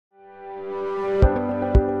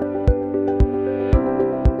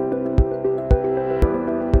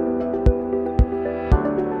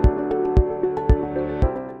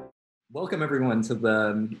welcome everyone to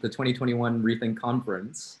the 2021 Rethink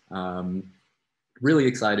Conference. Really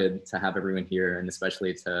excited to have everyone here, and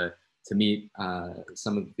especially to meet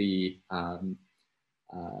some of the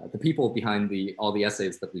people behind all the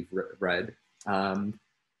essays that we've read.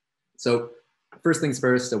 So first things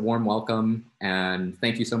first, a warm welcome, and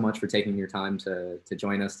thank you so much for taking your time to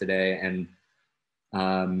join us today. And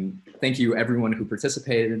thank you everyone who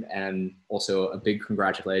participated, and also a big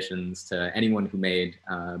congratulations to anyone who made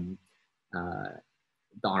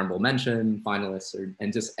the honorable mention, finalists,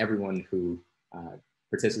 and just everyone who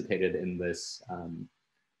participated in this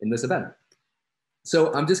event.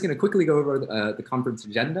 So I'm just going to quickly go over the conference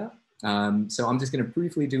agenda. So I'm just going to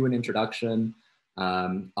briefly do an introduction.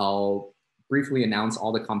 I'll briefly announce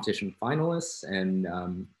all the competition finalists, and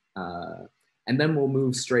then we'll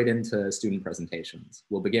move straight into student presentations.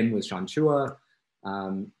 We'll begin with Sean Chua,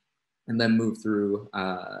 and then move through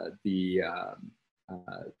the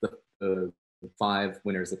 5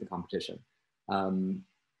 winners of the competition.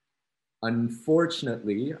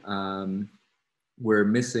 Unfortunately, we're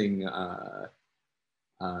missing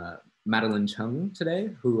Madeline Chung today,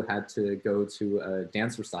 who had to go to a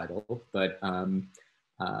dance recital, but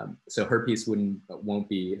so her piece won't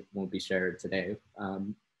be shared today.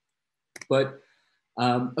 But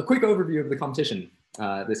a quick overview of the competition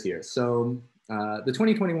this year. So the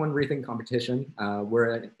 2021 Rethink competition, we're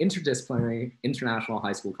an interdisciplinary international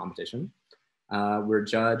high school competition. We're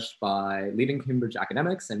judged by leading Cambridge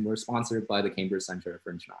academics, and we're sponsored by the Cambridge Center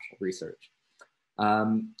for International Research.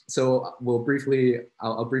 So I'll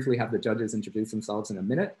briefly have the judges introduce themselves in a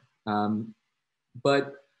minute.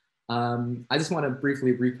 But I just want to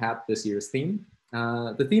briefly recap this year's theme.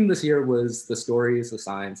 The theme this year was the stories of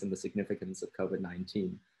science and the significance of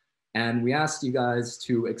COVID-19. And we asked you guys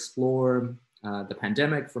to explore the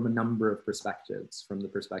pandemic from a number of perspectives, from the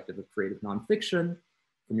perspective of creative nonfiction,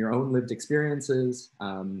 from your own lived experiences,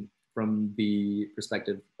 from the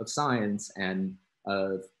perspective of science and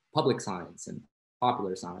of public science and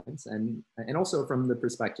popular science, and also from the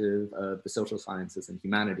perspective of the social sciences and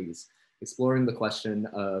humanities, exploring the question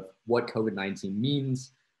of what COVID-19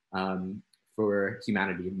 means for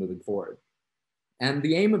humanity moving forward. And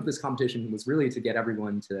the aim of this competition was really to get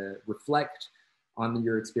everyone to reflect on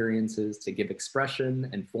your experiences, to give expression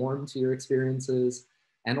and form to your experiences,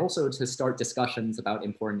 and also to start discussions about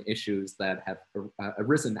important issues that have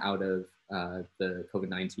arisen out of the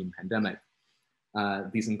COVID-19 pandemic.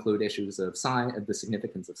 These include issues of the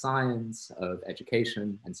significance of science, of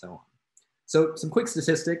education, and so on. So some quick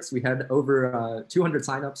statistics: we had over 200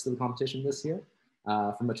 signups to the competition this year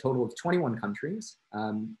from a total of 21 countries.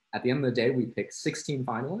 At the end of the day, we picked 16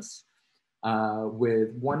 finalists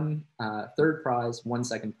with 1 third prize, 1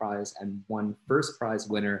 second prize, and 1 first prize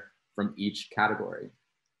winner from each category.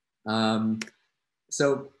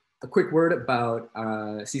 So a quick word about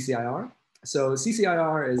CCIR. So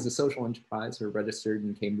CCIR is a social enterprise. We're registered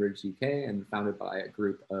in Cambridge, UK, and founded by a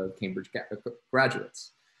group of Cambridge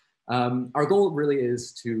graduates. Our goal really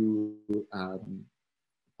is to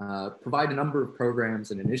provide a number of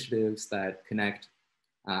programs and initiatives that connect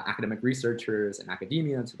academic researchers and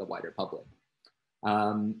academia to the wider public.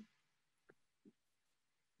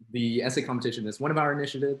 The essay competition is one of our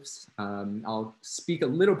initiatives. I'll speak a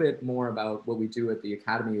little bit more about what we do at the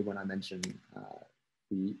Academy when I mention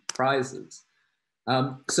the prizes.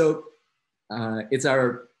 So it's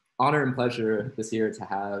our honor and pleasure this year to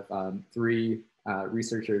have 3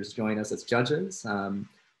 researchers join us as judges.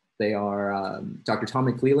 They are Dr. Tom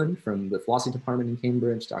McClelland from the Philosophy Department in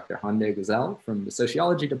Cambridge, Dr. Hande Güzel from the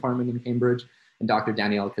Sociology Department in Cambridge, and Dr.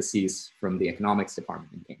 Daniele Casesse from the Economics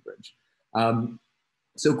Department in Cambridge.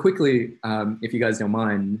 So quickly, if you guys don't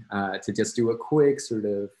mind, to just do a quick sort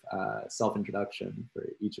of self-introduction for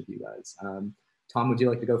each of you guys. Tom, would you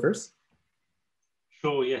like to go first?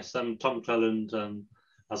 Sure, yes. I'm Tom McClelland.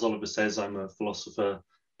 As Oliver says, I'm a philosopher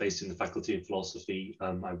based in the Faculty of Philosophy.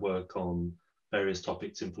 I work on various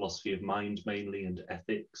topics in philosophy of mind mainly, and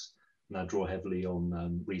ethics, and I draw heavily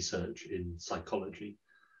on research in psychology.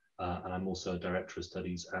 And I'm also a director of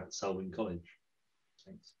studies at Selwyn College.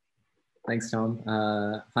 Thanks. Thanks, Tom.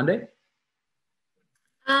 Hande?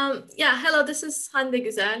 Yeah, hello, this is Hande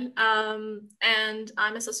Güzel, and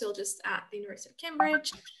I'm a sociologist at the University of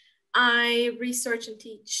Cambridge. I research and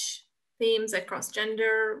teach themes across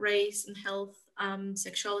gender, race, and health,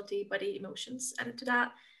 sexuality, body, emotions added to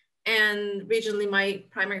that. And regionally, my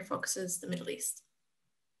primary focus is the Middle East.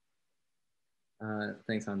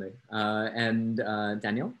 Thanks, Hande. And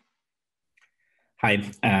Daniel? Hi,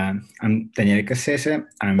 I'm Daniele Casesse.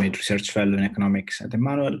 I'm a research fellow in economics at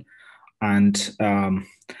Emmanuel, and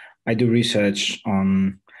I do research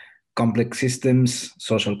on complex systems,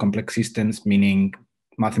 social complex systems, meaning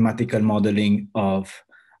mathematical modeling of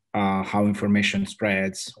how information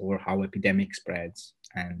spreads or how epidemic spreads,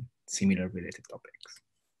 and similar related topics.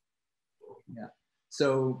 Yeah.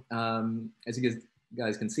 So as you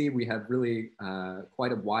guys can see, we have really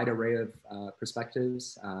quite a wide array of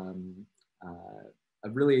perspectives, a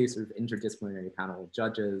really sort of interdisciplinary panel of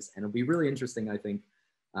judges, and it'll be really interesting, I think,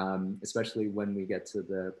 especially when we get to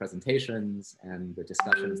the presentations and the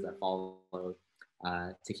discussions that follow,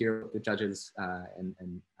 to hear what the judges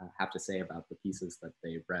and have to say about the pieces that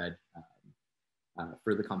they read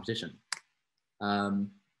for the competition.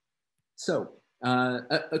 So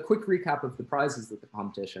a quick recap of the prizes of the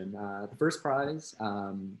competition. The first prize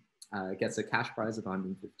gets a cash prize of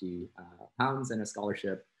 £150 and a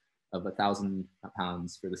scholarship of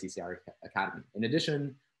 £1,000 for the CCR Academy. In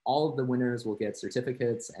addition, all of the winners will get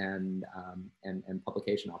certificates and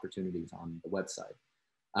publication opportunities on the website.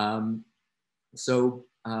 So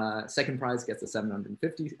second prize gets a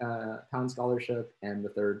 £750 scholarship, and the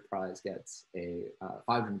third prize gets a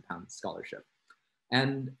 £500 scholarship.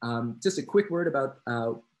 And just a quick word about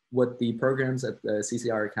what the programs at the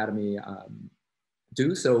CCR Academy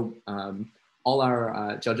do. So all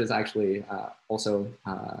our judges actually also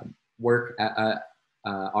work at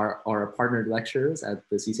are partnered lecturers at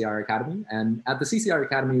the CCR Academy. And at the CCR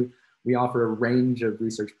Academy, we offer a range of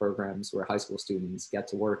research programs where high school students get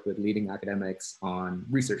to work with leading academics on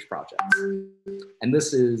research projects. And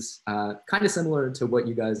this is kind of similar to what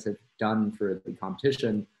you guys have done for the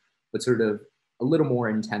competition, but sort of a little more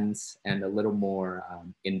intense and a little more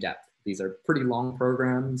in-depth. These are pretty long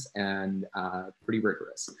programs and pretty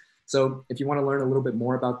rigorous. So if you want to learn a little bit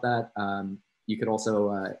more about that, you could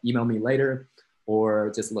also email me later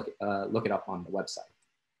or just look it up on the website.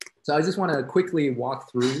 So I just want to quickly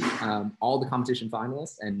walk through all the competition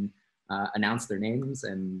finalists and announce their names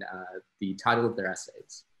and the title of their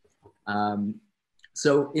essays.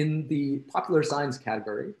 So in the popular science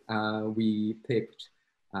category, we picked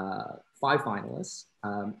 5 finalists,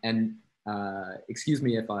 and excuse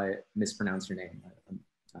me if I mispronounce your name.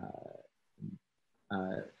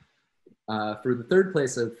 For the third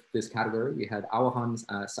place of this category, we had Awahan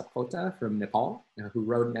Sapkota from Nepal, who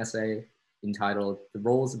wrote an essay entitled "The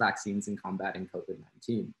Roles of Vaccines in Combating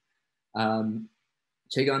COVID-19."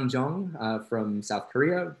 Chaegun Jung from South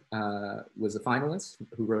Korea was a finalist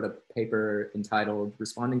who wrote a paper entitled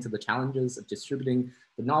 "Responding to the Challenges of Distributing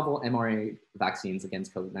the Novel mRNA Vaccines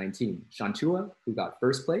Against COVID-19." Shan Chua, who got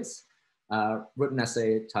first place, wrote an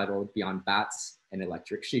essay titled "Beyond Bats and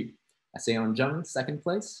Electric Sheep." Seon Jung, second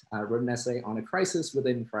place, wrote an essay on a crisis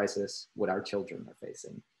within crisis, what our children are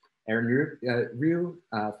facing. Aaron Ryu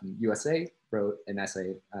from USA wrote an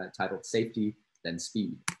essay titled "Safety, Then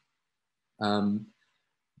Speed."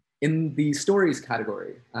 In the stories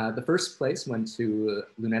category, the first place went to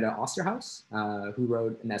Lunetta Osterhaus, who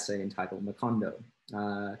wrote an essay entitled "Macondo."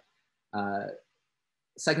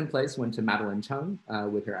 Second place went to Madeline Chung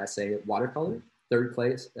with her essay "Watercolor." Third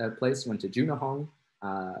place went to Juna Hong,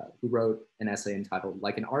 who wrote an essay entitled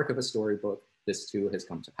 "Like an Arc of a Storybook, This Too Has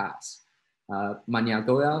Come to Pass." Manya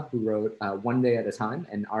Goya, who wrote "One Day at a Time,"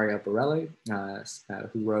 and Arya Borelli,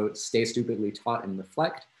 who wrote "Stay Stupidly Taught and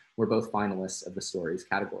Reflect," were both finalists of the stories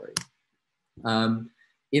category.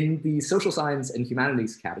 In the social science and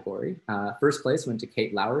humanities category, first place went to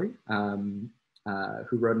Kate Lowry,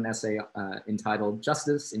 who wrote an essay entitled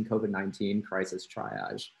 "Justice in COVID-19 Crisis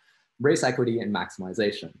Triage, Race Equity and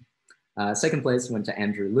Maximization." Second place went to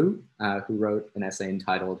Andrew Liu, who wrote an essay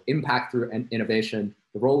entitled "Impact Through Innovation,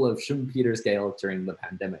 the Role of Schumpeter's-Gale During the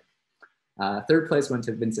Pandemic." Third place went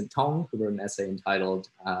to Vincent Tong, who wrote an essay entitled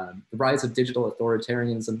 "The Rise of Digital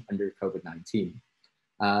Authoritarianism Under COVID-19."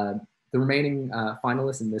 The remaining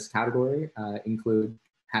finalists in this category include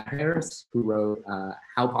Hannah Harris, who wrote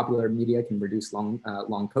 "How Popular Media Can Reduce Long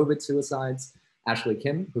COVID Suicides," Ashley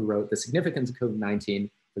Kim, who wrote "The Significance of COVID-19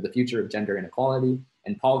 for the Future of Gender Inequality,"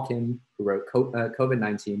 and Paul Kim, who wrote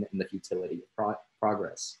 "COVID-19 and the Futility of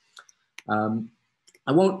Progress."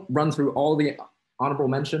 I won't run through all the honorable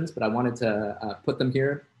mentions, but I wanted to put them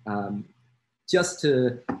here just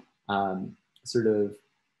to sort of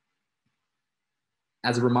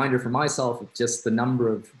as a reminder for myself of just the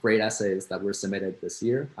number of great essays that were submitted this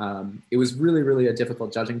year. It was really, really a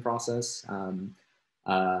difficult judging process.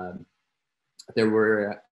 There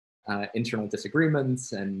were internal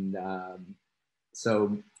disagreements, and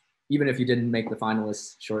so even if you didn't make the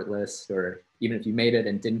finalist shortlist, or even if you made it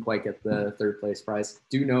and didn't quite get the third place prize,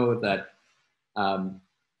 do know that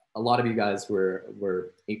a lot of you guys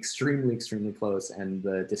were extremely, extremely close, and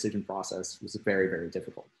the decision process was very, very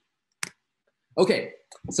difficult. Okay,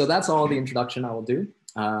 so that's all the introduction I will do.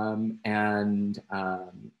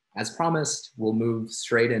 As promised, we'll move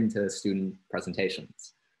straight into student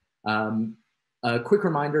presentations. A quick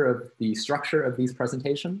reminder of the structure of these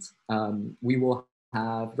presentations. We will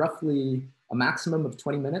have roughly a maximum of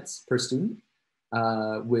 20 minutes per student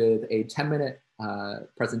with a 10-minute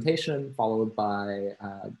presentation followed by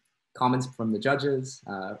comments from the judges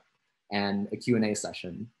and a Q&A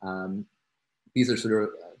session. These are sort of,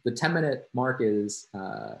 the 10-minute mark is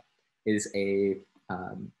a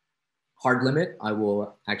hard limit. I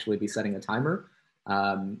will actually be setting a timer,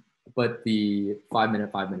 but the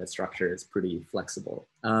 5-minute structure is pretty flexible.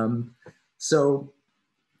 So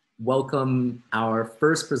welcome our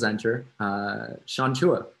first presenter, Sean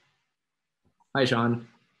Chua. Hi, Sean.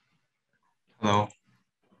 Hello.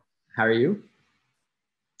 How are you?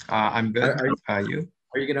 I'm good. You?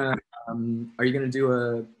 Are you gonna do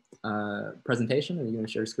a presentation? Are you gonna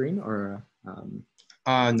share screen or? No,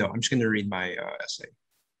 I'm just gonna read my essay.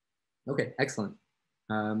 Okay, excellent.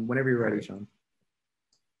 Whenever you're ready, Sean.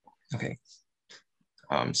 Okay.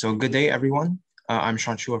 So good day, everyone. I'm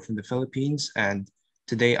Sean Chua from the Philippines, and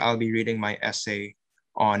today I'll be reading my essay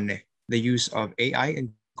on the use of AI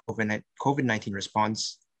in COVID-19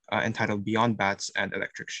 response, entitled Beyond Bats and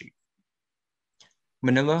Electric Sheep.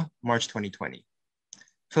 Manila, March 2020.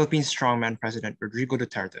 Philippines strongman President Rodrigo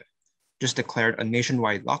Duterte just declared a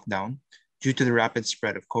nationwide lockdown due to the rapid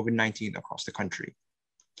spread of COVID-19 across the country.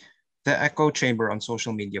 The echo chamber on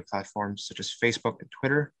social media platforms such as Facebook and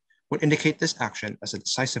Twitter would indicate this action as a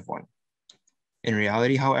decisive one. In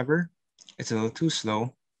reality, however, it's a little too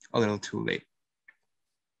slow, a little too late.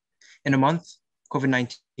 In a month,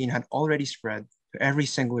 COVID-19 had already spread to every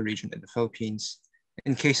single region in the Philippines,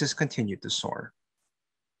 and cases continued to soar.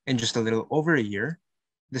 In just a little over a year,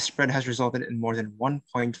 the spread has resulted in more than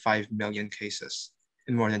 1.5 million cases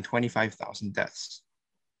and more than 25,000 deaths.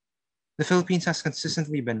 The Philippines has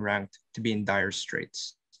consistently been ranked to be in dire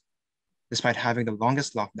straits. Despite having the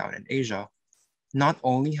longest lockdown in Asia, not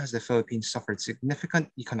only has the Philippines suffered significant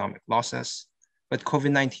economic losses, but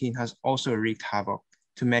COVID-19 has also wreaked havoc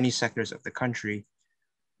to many sectors of the country,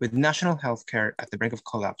 with national healthcare at the brink of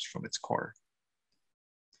collapse from its core.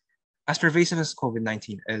 As pervasive as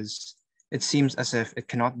COVID-19 is, it seems as if it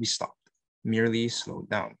cannot be stopped, merely slowed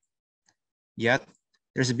down. Yet,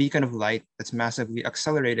 there's a beacon of light that's massively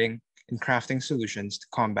accelerating in crafting solutions to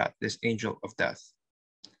combat this angel of death.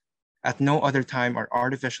 At no other time are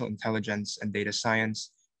artificial intelligence and data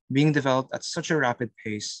science being developed at such a rapid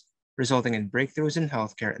pace, resulting in breakthroughs in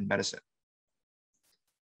healthcare and medicine.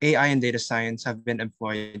 AI and data science have been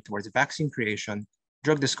employed towards vaccine creation,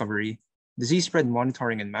 drug discovery, disease spread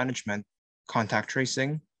monitoring and management, contact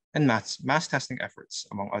tracing, and mass testing efforts,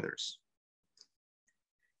 among others.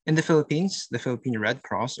 In the Philippines, the Philippine Red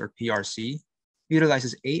Cross, or PRC,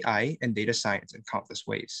 utilizes AI and data science in countless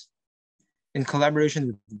ways. In collaboration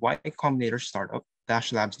with Y Combinator startup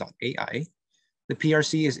Dashlabs.ai, the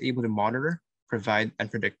PRC is able to monitor, provide,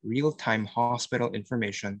 and predict real-time hospital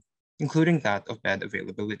information, including that of bed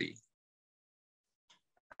availability.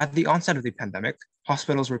 At the onset of the pandemic,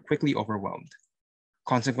 hospitals were quickly overwhelmed.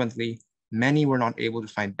 Consequently, many were not able to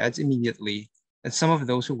find beds immediately, and some of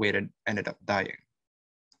those who waited ended up dying.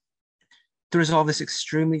 To resolve this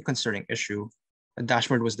extremely concerning issue, a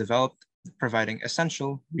dashboard was developed providing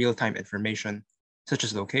essential real-time information such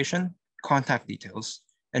as location, contact details,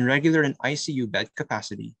 and regular and ICU bed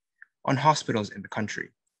capacity on hospitals in the country.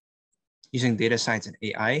 Using data science and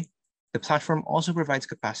AI, the platform also provides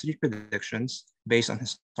capacity predictions based on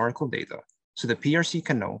historical data, so the PRC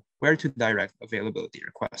can know where to direct availability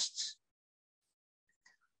requests.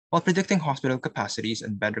 While predicting hospital capacities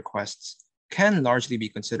and bed requests can largely be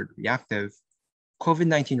considered reactive,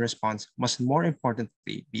 COVID-19 response must more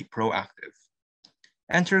importantly be proactive.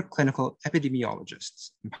 Enter clinical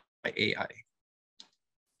epidemiologists by AI.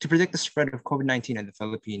 To predict the spread of COVID-19 in the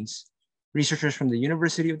Philippines, researchers from the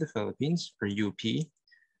University of the Philippines, or UP,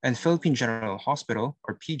 and Philippine General Hospital,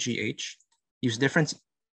 or PGH, use different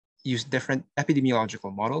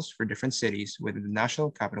epidemiological models for different cities within the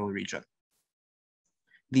National Capital Region.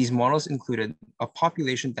 These models included a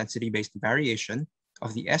population density-based variation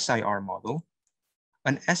of the SIR model,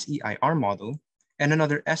 an SEIR model, and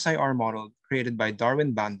another SIR model created by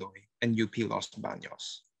Darwin Bandoy and UP Los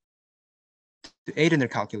Baños. To aid in their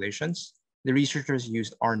calculations, the researchers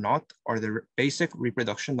used R0, or the basic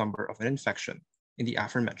reproduction number of an infection, in the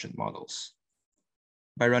aforementioned models.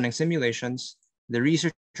 By running simulations, the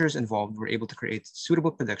researchers involved were able to create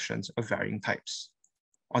suitable predictions of varying types.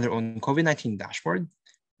 On their own COVID-19 dashboard,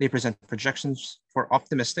 they present projections for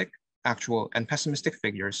optimistic, actual, and pessimistic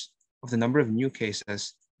figures of the number of new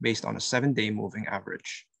cases, based on a 7-day moving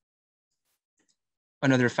average.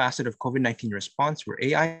 Another facet of COVID-19 response where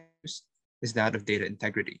AI is that of data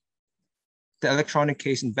integrity. The Electronic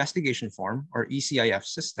Case Investigation Form, or ECIF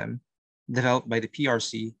system, developed by the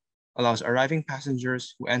PRC, allows arriving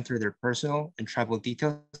passengers who enter their personal and travel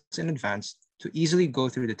details in advance to easily go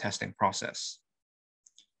through the testing process.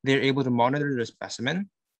 They are able to monitor their specimen,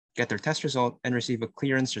 get their test result, and receive a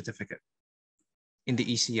clearance certificate. In the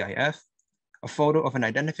ECIF, a photo of an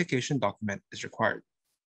identification document is required.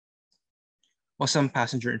 While some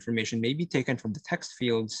passenger information may be taken from the text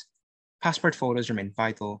fields, passport photos remain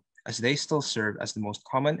vital as they still serve as the most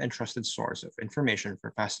common and trusted source of information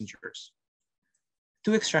for passengers.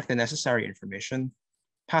 To extract the necessary information,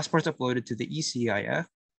 passports uploaded to the ECIF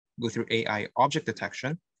go through AI object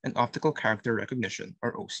detection and optical character recognition,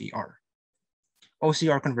 or OCR.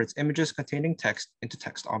 OCR converts images containing text into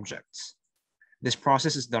text objects. This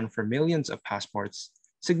process is done for millions of passports,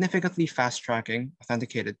 significantly fast-tracking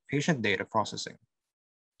authenticated patient data processing.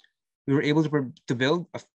 We were able to build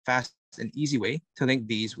a fast and easy way to link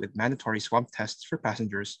these with mandatory swab tests for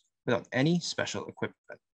passengers without any special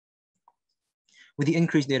equipment. With the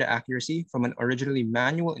increased data accuracy from an originally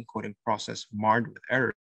manual encoding process marred with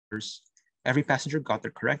errors, every passenger got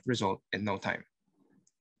their correct result in no time.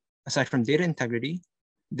 Aside from data integrity,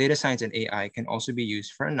 data science and AI can also be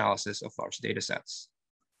used for analysis of large data sets.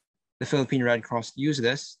 The Philippine Red Cross used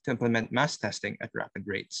this to implement mass testing at rapid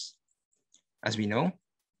rates. As we know,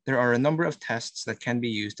 there are a number of tests that can be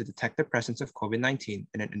used to detect the presence of COVID-19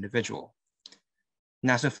 in an individual.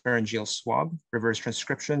 Nasopharyngeal swab, reverse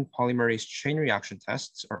transcription polymerase chain reaction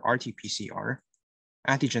tests, or RT-PCR,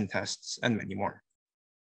 antigen tests, and many more.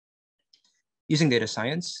 Using data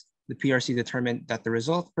science, the PRC determined that the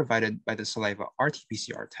results provided by the saliva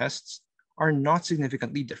RT-PCR tests are not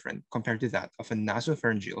significantly different compared to that of a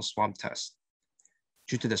nasopharyngeal swab test.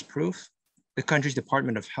 Due to this proof, the country's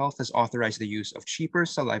Department of Health has authorized the use of cheaper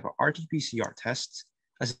saliva RT-PCR tests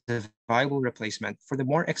as a viable replacement for the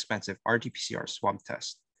more expensive RT-PCR swab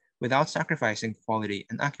test, without sacrificing quality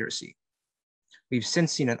and accuracy. We've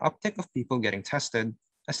since seen an uptick of people getting tested,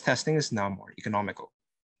 as testing is now more economical.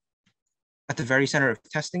 At the very center of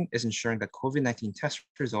testing is ensuring that COVID-19 test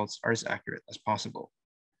results are as accurate as possible.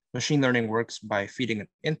 Machine learning works by feeding an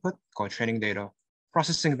input called training data,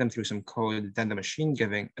 processing them through some code, then the machine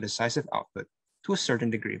giving a decisive output to a certain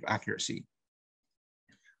degree of accuracy.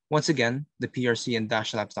 Once again, the PRC and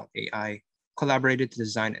dashlabs.ai collaborated to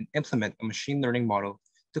design and implement a machine learning model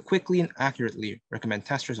to quickly and accurately recommend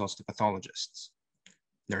test results to pathologists.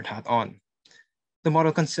 Nerd hat on. The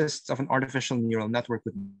model consists of an artificial neural network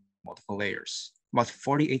with multiple layers. About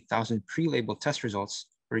 48,000 pre-labeled test results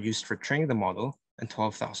were used for training the model and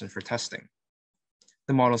 12,000 for testing.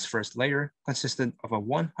 The model's first layer consisted of a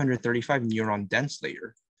 135 neuron dense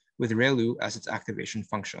layer with ReLU as its activation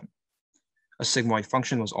function. A sigmoid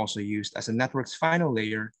function was also used as the network's final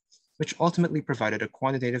layer, which ultimately provided a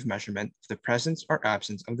quantitative measurement of the presence or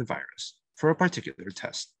absence of the virus for a particular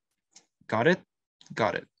test. Got it?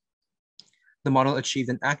 Got it. The model achieved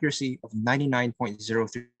an accuracy of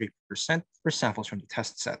 99.03% for samples from the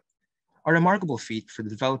test set, a remarkable feat for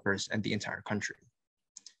the developers and the entire country.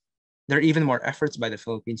 There are even more efforts by the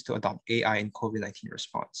Philippines to adopt AI in COVID-19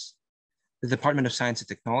 response. The Department of Science and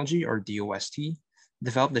Technology, or DOST,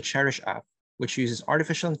 developed the Cherish app, which uses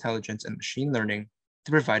artificial intelligence and machine learning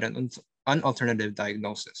to provide an alternative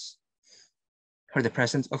diagnosis for the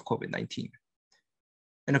presence of COVID-19.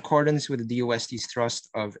 In accordance with the DOST's thrust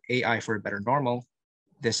of AI for a better normal,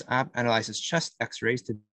 this app analyzes chest x-rays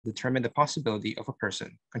to determine the possibility of a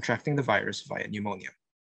person contracting the virus via pneumonia.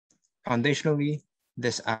 Foundationally,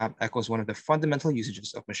 this app echoes one of the fundamental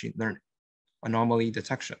usages of machine learning, anomaly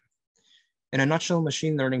detection. In a nutshell,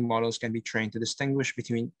 machine learning models can be trained to distinguish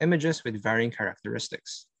between images with varying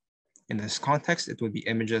characteristics. In this context, it would be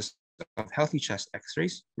images of healthy chest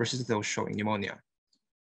x-rays versus those showing pneumonia.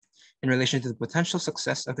 In relation to the potential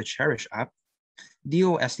success of the Cherish app,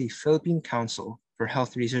 DOST Philippine Council for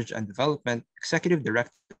Health Research and Development Executive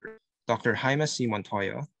Director, Dr. Jaime C.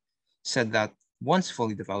 Montoya, said that once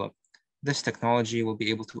fully developed, this technology will be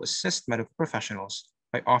able to assist medical professionals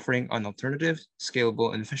by offering an alternative,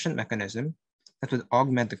 scalable, and efficient mechanism that would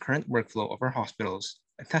augment the current workflow of our hospitals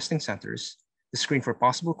and testing centers to screen for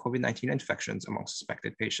possible COVID-19 infections among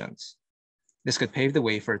suspected patients. This could pave the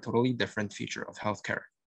way for a totally different future of healthcare.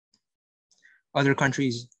 Other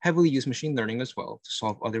countries heavily use machine learning as well to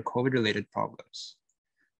solve other COVID-related problems.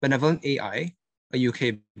 Benevolent AI, a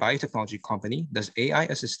UK biotechnology company, does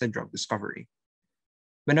AI-assisted drug discovery.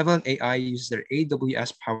 Benevolent AI uses their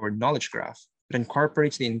AWS-powered knowledge graph that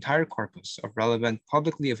incorporates the entire corpus of relevant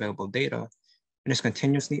publicly available data and is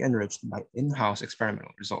continuously enriched by in-house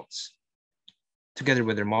experimental results. Together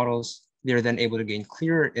with their models, they are then able to gain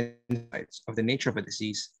clearer insights of the nature of a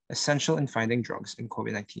disease essential in finding drugs in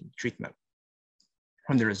COVID-19 treatment.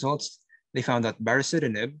 From the results, they found that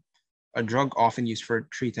baricitinib, a drug often used for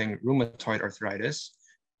treating rheumatoid arthritis,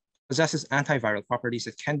 possesses antiviral properties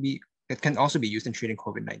that can also be used in treating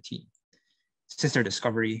COVID-19. Since their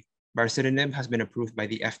discovery, baricitinib has been approved by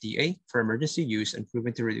the FDA for emergency use and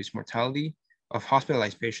proven to reduce mortality of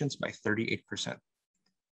hospitalized patients by 38%.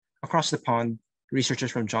 Across the pond,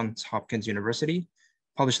 researchers from Johns Hopkins University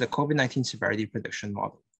published the COVID-19 severity prediction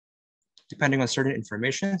model. Depending on certain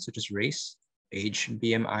information such as race, age,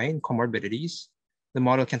 BMI, and comorbidities, the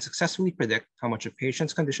model can successfully predict how much a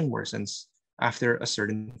patient's condition worsens after a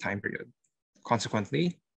certain time period.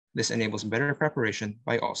 Consequently, this enables better preparation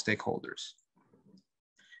by all stakeholders.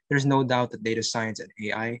 There's no doubt that data science and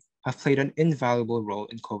AI have played an invaluable role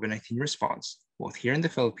in COVID-19 response, both here in the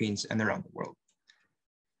Philippines and around the world.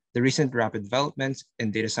 The recent rapid developments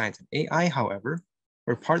in data science and AI, however,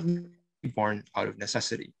 were partly born out of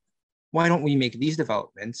necessity. Why don't we make these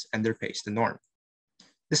developments and their pace the norm?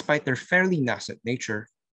 Despite their fairly nascent nature,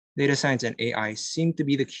 data science and AI seem to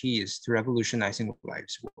be the keys to revolutionizing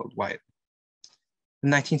lives worldwide. The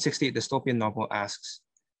 1968 dystopian novel asks,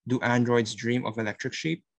 "Do androids dream of electric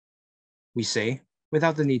sheep?" We say,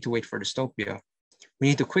 without the need to wait for dystopia, we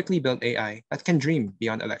need to quickly build AI that can dream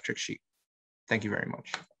beyond electric sheep. Thank you very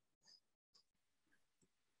much.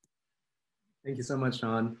 Thank you so much,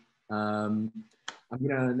 Sean. I'm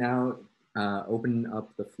gonna now open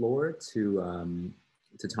up the floor to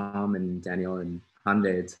Tom and Daniel and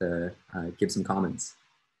Hande to give some comments.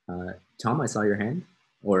 Tom, I saw your hand,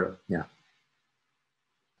 or yeah.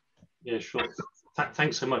 Yeah, sure.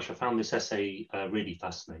 Thanks so much. I found this essay really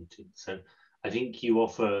fascinating. So I think you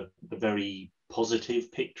offer a very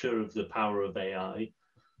positive picture of the power of AI,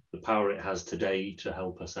 the power it has today to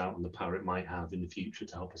help us out, and the power it might have in the future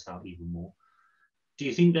to help us out even more. Do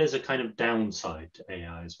you think there's a kind of downside to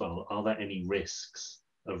AI as well? Are there any risks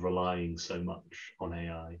of relying so much on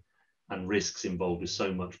AI, and risks involved with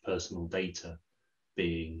so much personal data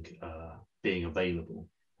being available?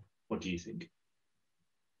 What do you think?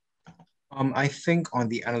 I think on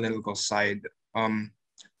the analytical side,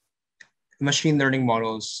 machine learning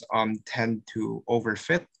models tend to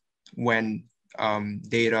overfit when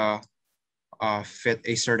data fit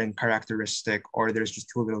a certain characteristic or there's just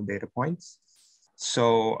too little data points.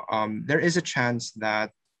 So there is a chance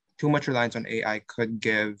that too much reliance on AI could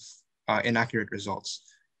give inaccurate results.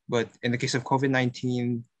 But in the case of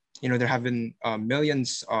COVID-19, there have been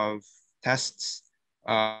millions of tests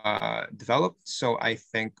developed. So I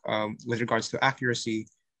think with regards to accuracy,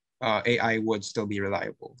 AI would still be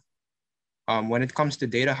reliable. When it comes to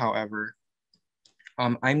data, however,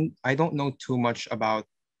 I don't know too much about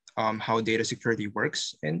how data security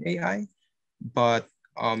works in AI, but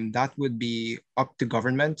that would be up to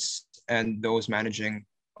governments and those managing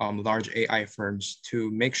large AI firms to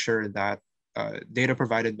make sure that data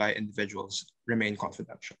provided by individuals remain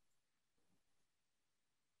confidential.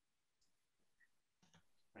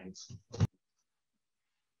 Thanks.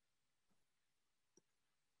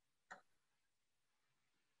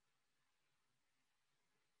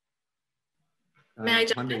 May I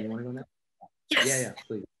jump Hande, in? you want to go next? Yes. Yeah,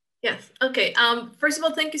 please. Yes. Okay. First of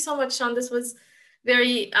all, thank you so much, Sean. This was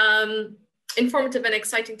very informative and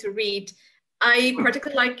exciting to read. I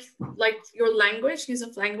particularly like your language, use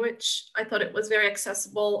of language. I thought it was very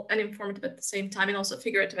accessible and informative at the same time, and also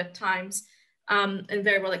figurative at times, and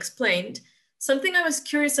very well explained. Something I was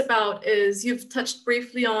curious about is you've touched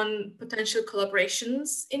briefly on potential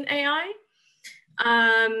collaborations in AI.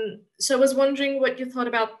 So I was wondering what you thought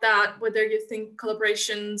about that, whether you think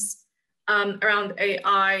collaborations around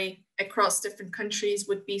AI across different countries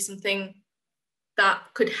would be something that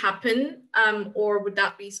could happen, or would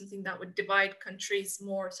that be something that would divide countries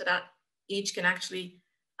more so that each can actually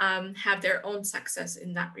have their own success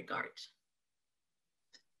in that regard?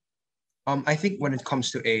 I think when it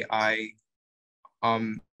comes to AI,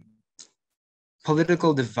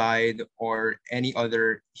 political divide or any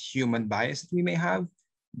other human bias that we may have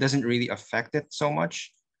doesn't really affect it so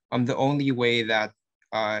much. The only way that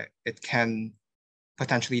it can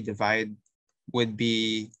potentially divide would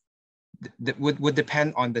be would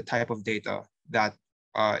depend on the type of data that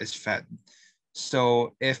is fed.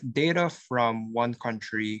 So if data from one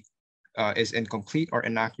country is incomplete or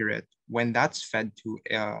inaccurate, when that's fed to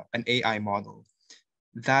an AI model,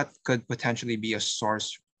 that could potentially be a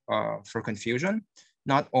source for confusion,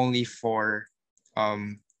 not only for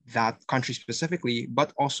that country specifically,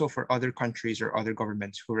 but also for other countries or other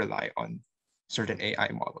governments who rely on certain AI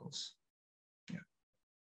models. Yeah.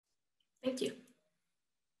 Thank you.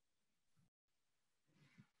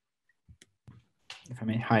 If I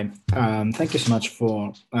may, hi. Thank you so much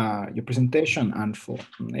for your presentation and for,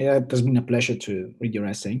 it has been a pleasure to read your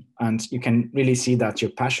essay. And you can really see that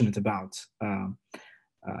you're passionate about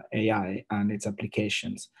AI and its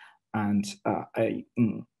applications. And I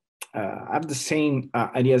have the same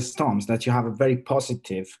idea as Tom's, that you have a very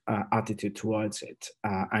positive attitude towards it,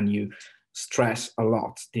 and you stress a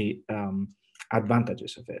lot the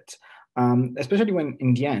advantages of it. Especially when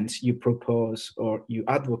in the end you propose or you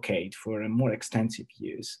advocate for a more extensive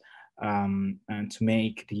use, and to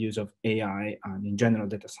make the use of AI and in general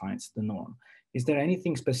data science the norm. Is there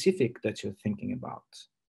anything specific that you're thinking about?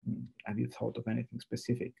 Have you thought of anything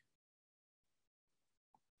specific?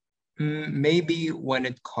 Maybe when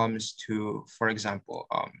it comes to, for example,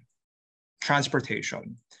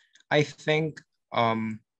 transportation, I think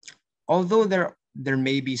although there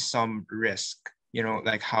may be some risk, you know,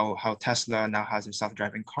 like how Tesla now has their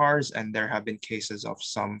self-driving cars, and there have been cases of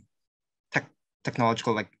some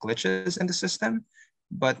technological like glitches in the system,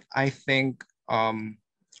 but I think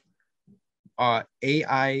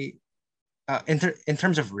AI, in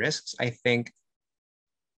terms of risks, I think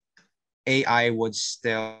AI would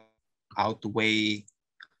still outweigh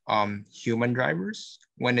human drivers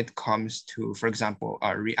when it comes to, for example,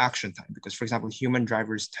 reaction time. Because, for example, human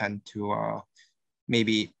drivers tend to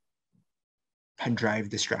maybe drive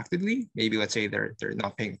distractedly. Maybe let's say they're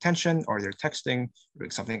not paying attention, or they're texting,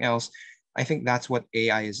 doing something else. I think that's what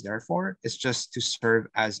AI is there for. It's just to serve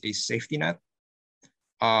as a safety net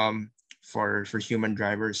for human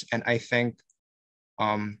drivers. And I think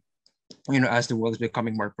you know, as the world is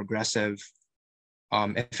becoming more progressive,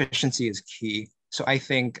 efficiency is key. So I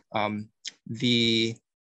think the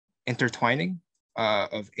intertwining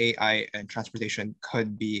of AI and transportation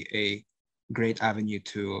could be a great avenue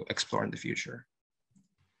to explore in the future.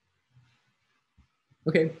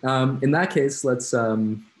 Okay, in that case, let's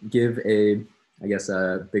give I guess,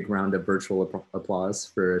 a big round of virtual applause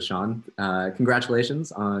for Sean.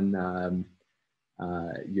 Congratulations on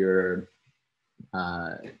your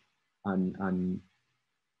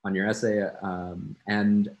on your essay,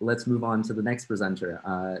 and let's move on to the next presenter,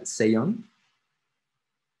 Se-young.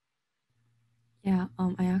 Yeah,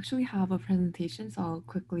 I actually have a presentation, so I'll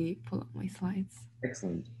quickly pull up my slides.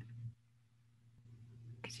 Excellent.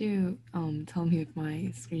 Could you tell me if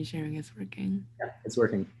my screen sharing is working? Yeah, it's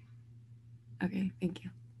working. Okay, thank you.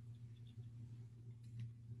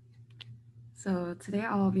 So today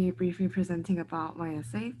I'll be briefly presenting about my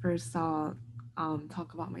essay. First, I'll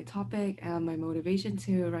talk about my topic and my motivation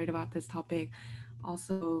to write about this topic.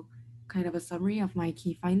 Also, kind of a summary of my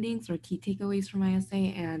key findings or key takeaways from my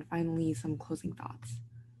essay, and finally some closing thoughts.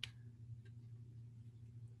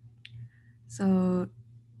 So,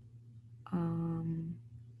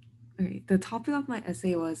 okay, the topic of my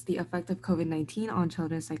essay was the effect of COVID-19 on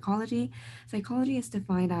children's psychology. Psychology is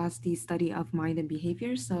defined as the study of mind and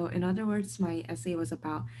behavior. So in other words, my essay was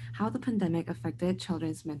about how the pandemic affected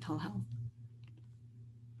children's mental health.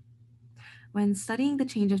 When studying the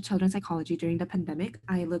change of children's psychology during the pandemic,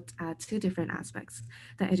 I looked at two different aspects,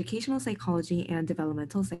 the educational psychology and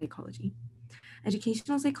developmental psychology.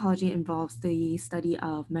 Educational psychology involves the study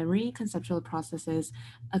of memory, conceptual processes,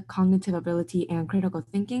 cognitive ability, and critical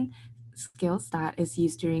thinking skills that is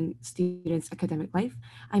used during students' academic life.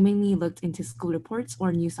 I mainly looked into school reports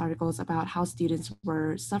or news articles about how students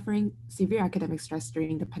were suffering severe academic stress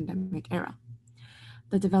during the pandemic era.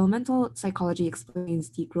 The developmental psychology explains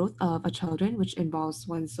the growth of a children, which involves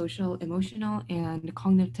one's social, emotional, and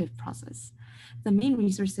cognitive process. The main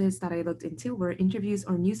resources that I looked into were interviews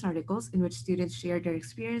or news articles in which students shared their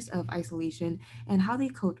experience of isolation and how they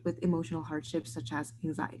coped with emotional hardships such as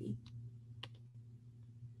anxiety.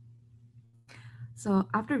 So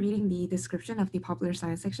after reading the description of the popular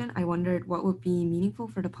science section, I wondered what would be meaningful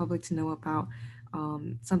for the public to know about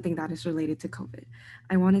something that is related to COVID.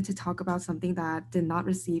 I wanted to talk about something that did not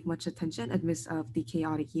receive much attention amidst of the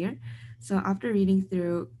chaotic year. So after reading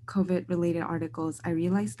through COVID-related articles, I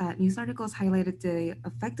realized that news articles highlighted the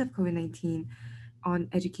effect of COVID-19 on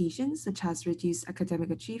education, such as reduced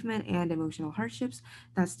academic achievement and emotional hardships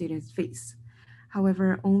that students face.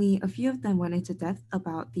 However, only a few of them went into depth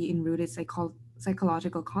about the enrooted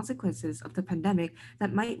psychological consequences of the pandemic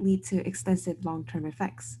that might lead to extensive long-term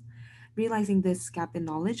effects. Realizing this gap in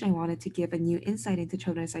knowledge, I wanted to give a new insight into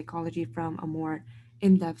children's psychology from a more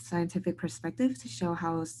in-depth scientific perspective to show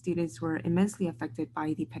how students were immensely affected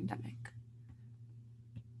by the pandemic.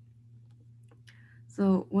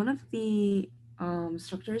 So one of the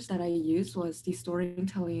structures that I used was the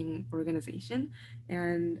storytelling organization.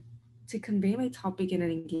 And to convey my topic in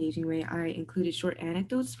an engaging way, I included short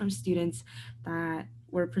anecdotes from students that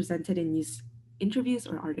were presented in news interviews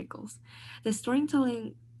or articles. The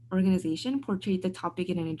storytelling organization portrayed the topic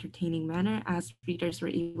in an entertaining manner as readers were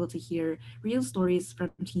able to hear real stories from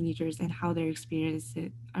teenagers and how their experience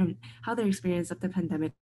of the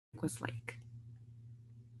pandemic was like.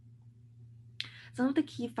 Some of the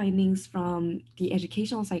key findings from the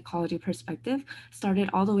educational psychology perspective started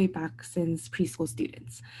all the way back since preschool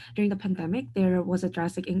students. During the pandemic, there was a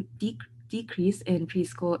drastic decrease in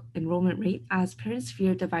preschool enrollment rate as parents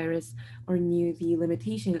feared the virus or knew the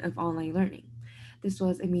limitation of online learning. This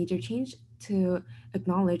was a major change to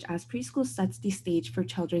acknowledge as preschool sets the stage for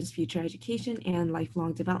children's future education and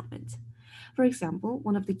lifelong development. For example,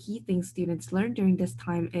 one of the key things students learn during this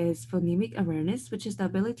time is phonemic awareness, which is the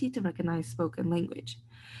ability to recognize spoken language.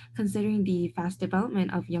 Considering the fast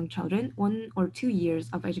development of young children, 1 or 2 years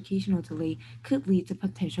of educational delay could lead to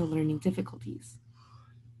potential learning difficulties.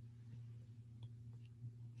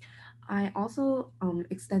 I also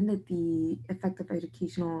extended the effect of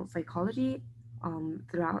educational psychology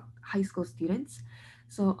throughout high school students.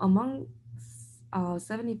 So among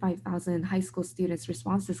 75,000 high school students'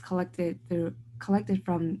 responses collected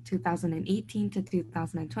from 2018 to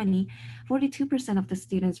 2020, 42% of the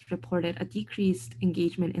students reported a decreased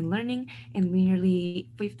engagement in learning, and nearly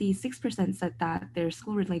 56% said that their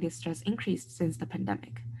school-related stress increased since the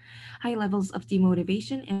pandemic. High levels of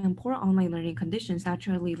demotivation and poor online learning conditions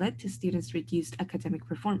naturally led to students' reduced academic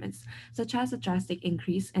performance, such as a drastic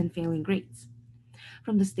increase in failing grades.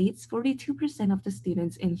 From the States, 42% of the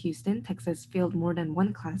students in Houston, Texas failed more than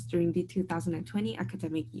one class during the 2020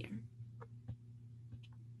 academic year.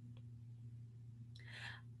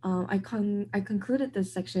 I concluded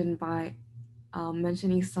this section by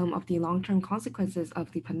mentioning some of the long-term consequences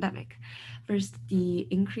of the pandemic. First, the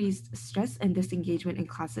increased stress and disengagement in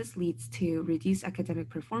classes leads to reduced academic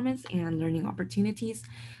performance and learning opportunities.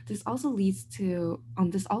 This also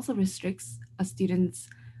restricts a student's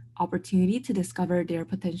opportunity to discover their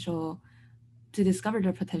potential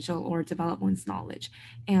or develop one's knowledge.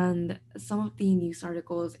 And some of the news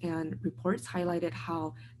articles and reports highlighted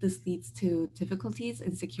how this leads to difficulties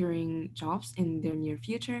in securing jobs in their near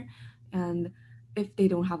future. And if they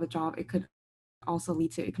don't have a job, it could also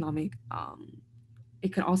lead to it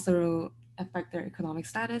could also affect their economic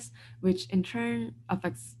status, which in turn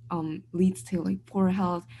leads to like poor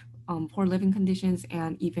health, poor living conditions,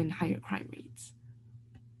 and even higher crime rates.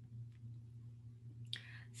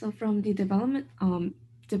 So from the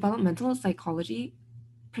developmental psychology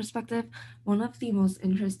perspective, one of the most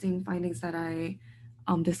interesting findings that I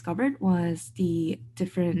discovered was the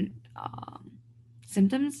different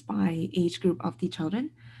symptoms by age group of the children.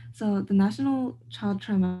 So the National Child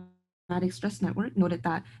Traumatic Stress Network noted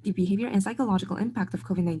that the behavior and psychological impact of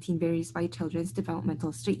COVID-19 varies by children's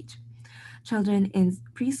developmental stage. Children in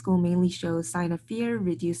preschool mainly show sign of fear,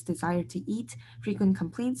 reduced desire to eat, frequent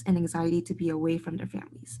complaints, and anxiety to be away from their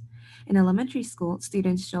families. In elementary school,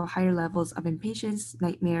 students show higher levels of impatience,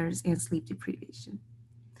 nightmares, and sleep deprivation.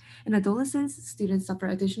 In adolescence, students suffer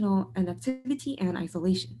additional inactivity and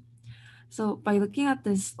isolation. So by looking at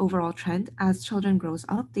this overall trend, as children grows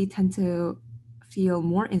up, they tend to feel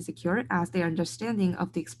more insecure as their understanding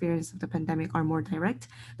of the experience of the pandemic are more direct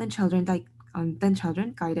than children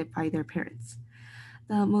guided by their parents.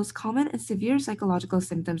 The most common and severe psychological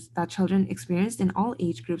symptoms that children experienced in all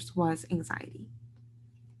age groups was anxiety.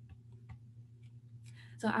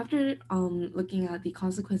 So after looking at the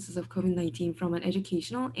consequences of COVID-19 from an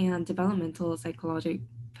educational and developmental psychological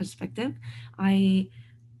perspective, I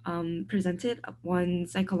presented one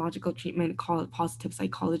psychological treatment called positive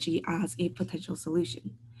psychology as a potential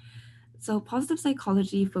solution. So positive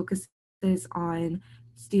psychology focuses on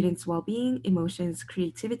students' well-being, emotions,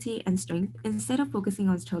 creativity, and strength instead of focusing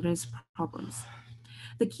on children's problems.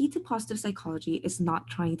 The key to positive psychology is not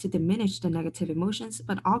trying to diminish the negative emotions,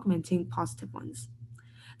 but augmenting positive ones.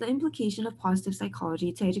 The implication of positive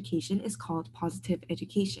psychology to education is called positive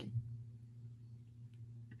education.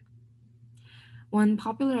 One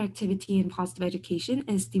popular activity in positive education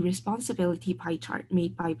is the responsibility pie chart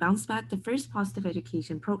made by Bounce Back, the first positive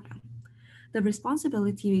education program. The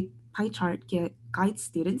responsibility pie chart guides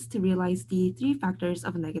students to realize the three factors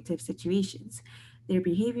of negative situations: their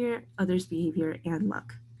behavior, others' behavior, and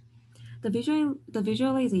luck. The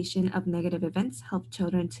visualization of negative events help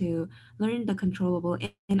children to learn the controllable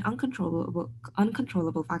and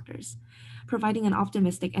uncontrollable factors. Providing an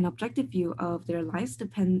optimistic and objective view of their lives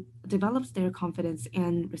develops their confidence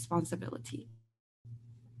and responsibility.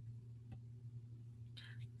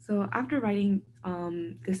 So So after writing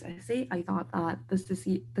this essay, I thought that the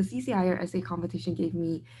CCIR essay competition gave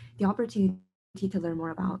me the opportunity to learn more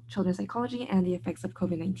about children's psychology and the effects of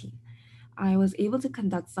COVID-19. I was able to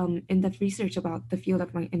conduct some in-depth research about the field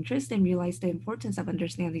of my interest and realize the importance of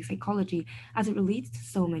understanding psychology as it relates to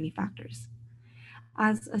so many factors.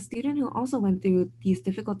 As a student who also went through these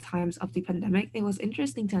difficult times of the pandemic, it was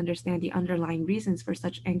interesting to understand the underlying reasons for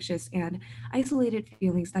such anxious and isolated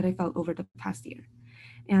feelings that I felt over the past year.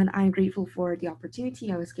 And I'm grateful for the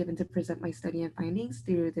opportunity I was given to present my study and findings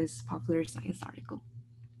through this popular science article.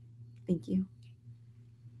 Thank you.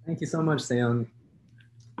 Thank you so much, Seon.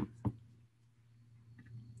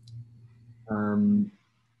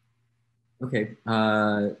 Okay,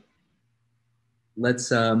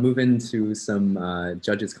 let's move into some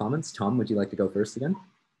judges' comments. Tom, would you like to go first again?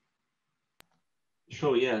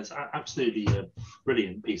 Sure, yeah, it's absolutely a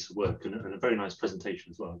brilliant piece of work and a very nice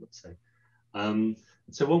presentation as well, I've got to say.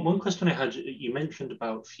 So one question I had, you mentioned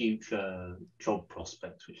about future job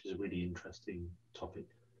prospects, which is a really interesting topic.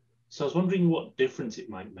 So I was wondering what difference it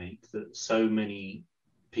might make that so many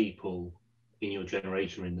people in your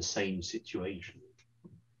generation are in the same situation.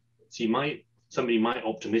 So somebody might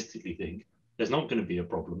optimistically think there's not going to be a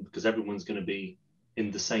problem because everyone's going to be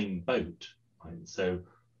in the same boat, right? So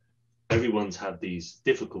everyone's had these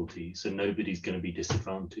difficulties, so nobody's going to be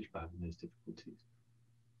disadvantaged by having those difficulties.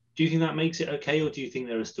 Do you think that makes it okay, or do you think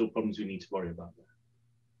there are still problems we need to worry about there?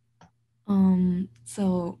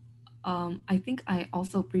 I think I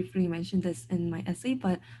also briefly mentioned this in my essay,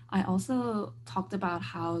 but I also talked about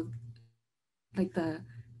how like the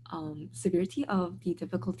severity of the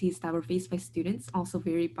difficulties that were faced by students also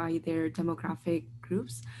vary by their demographic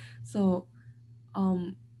groups. So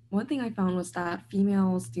one thing I found was that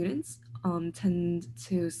female students tend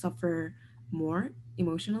to suffer more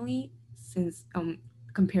emotionally since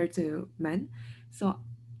compared to men. So,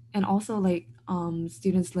 and also like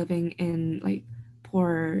students living in like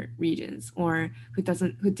poor regions or who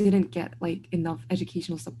didn't get like enough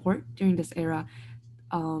educational support during this era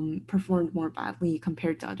performed more badly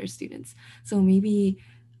compared to other students. So maybe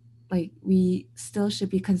like we still should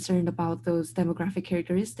be concerned about those demographic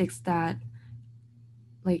characteristics that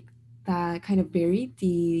kind of vary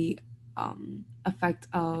the effect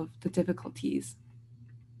of the difficulties.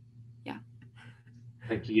 Yeah.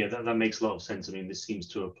 Thank you. Yeah, that makes a lot of sense. I mean, this seems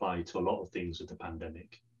to apply to a lot of things with the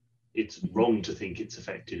pandemic. It's wrong to think it's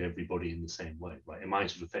affected everybody in the same way, right? It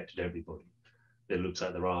might have affected everybody. It looks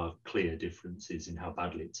like there are clear differences in how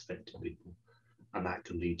badly it's affected people, and that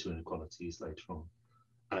can lead to inequalities later on.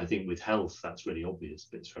 And I think with health, that's really obvious,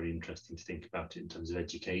 but it's very interesting to think about it in terms of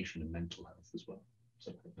education and mental health as well.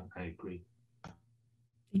 So I agree.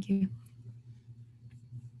 Thank you.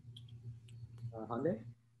 Hande?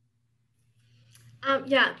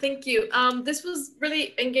 Yeah, thank you. This was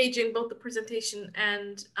really engaging, both the presentation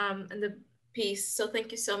and the piece. So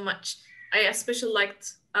thank you so much. I especially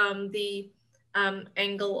liked the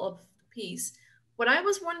angle of the piece. What I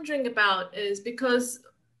was wondering about is because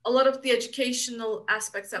a lot of the educational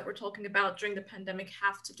aspects that we're talking about during the pandemic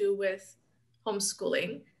have to do with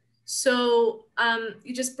homeschooling. So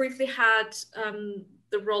you just briefly had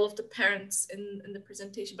the role of the parents in the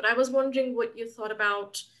presentation, but I was wondering what you thought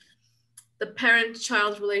about the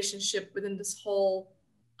parent-child relationship within this whole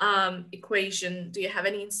equation. Do you have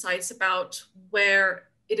any insights about where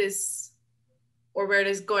it is or where it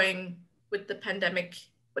is going with the pandemic?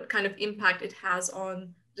 What kind of impact it has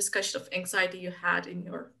on discussion of anxiety you had in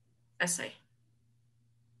your essay?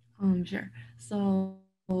 Sure. So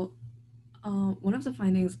one of the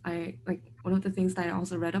findings one of the things that I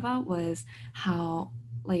also read about was how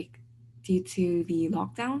like due to the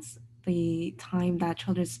lockdowns, the time that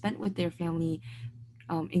children spent with their family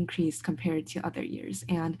increased compared to other years.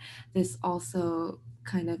 And this also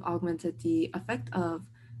kind of augmented the effect of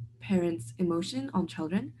parents' emotion on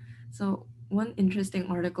children. So one interesting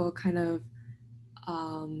article kind of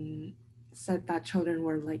said that children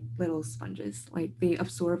were like little sponges, like they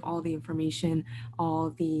absorb all the information, all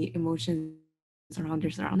the emotions around their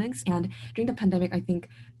surroundings. And during the pandemic, I think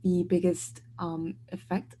the biggest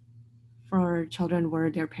effect for children were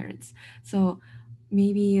their parents. So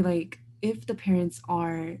maybe like if the parents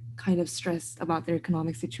are kind of stressed about their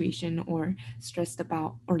economic situation or stressed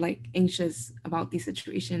about or like anxious about the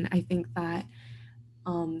situation, I think that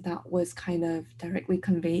that was kind of directly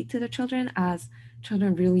conveyed to the children, as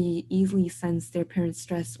children really easily sense their parents'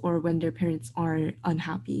 stress or when their parents are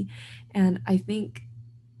unhappy. And I think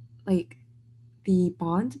like the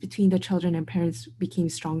bond between the children and parents became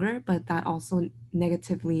stronger, but that also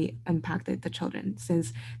negatively impacted the children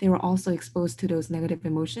since they were also exposed to those negative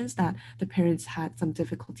emotions that the parents had some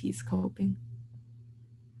difficulties coping.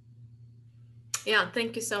 Yeah,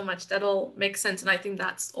 thank you so much. That all makes sense. And I think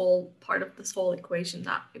that's all part of this whole equation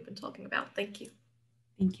that we've been talking about. Thank you.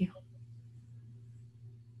 Thank you.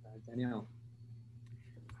 Danielle.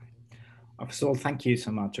 First of all, thank you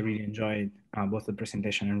so much. I really enjoyed both the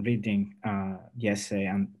presentation and reading the essay,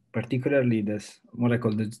 and particularly this, what I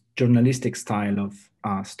call the journalistic style of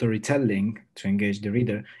storytelling to engage the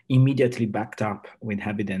reader, immediately backed up with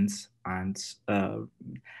evidence and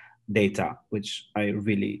data, which I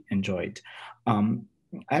really enjoyed. I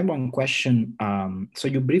have one question. So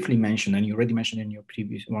you briefly mentioned, and you already mentioned in your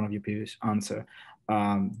one of your previous answer,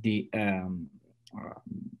 the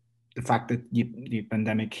fact that the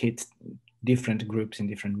pandemic hit different groups in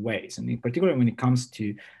different ways, and in particular when it comes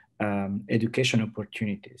to education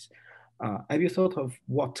opportunities. Have you thought of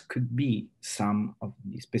what could be some of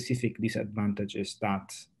the specific disadvantages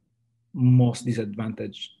that most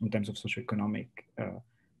disadvantaged in terms of socioeconomic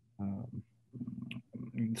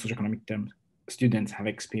terms students have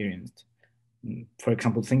experienced? For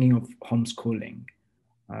example, thinking of homeschooling,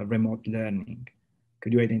 remote learning.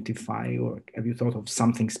 Could you identify, or have you thought of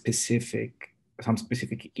something specific, some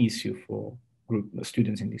specific issue for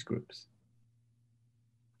students in these groups?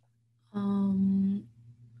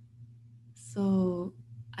 So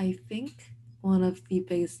I think one of the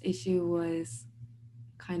biggest issue was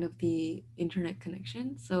kind of the internet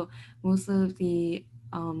connection. So most of the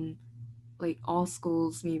like all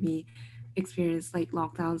schools maybe experienced like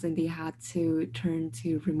lockdowns and they had to turn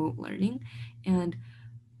to remote learning. And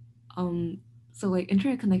so like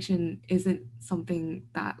internet connection isn't something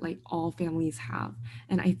that like all families have.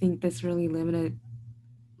 And I think this really limited,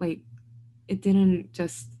 like it didn't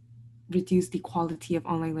just reduce the quality of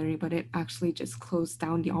online learning, but it actually just closed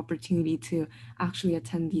down the opportunity to actually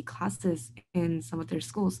attend the classes in some of their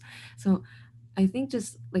schools. So I think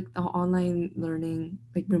just like the online learning,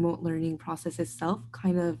 like remote learning process itself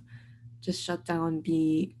kind of just shut down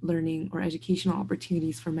the learning or educational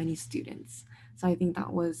opportunities for many students. So I think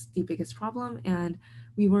that was the biggest problem. And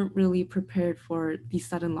we weren't really prepared for these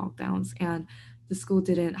sudden lockdowns. And the school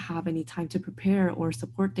didn't have any time to prepare or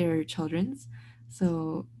support their children's.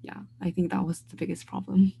 So yeah, I think that was the biggest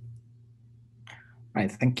problem.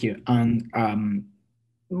 Right, thank you. And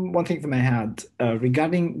one thing from my head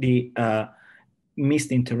regarding the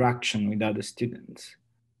missed interaction with other students,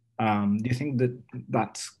 do you think that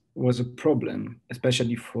that was a problem,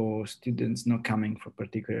 especially for students not coming from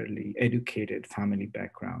particularly educated family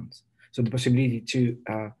backgrounds? So the possibility to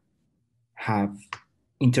have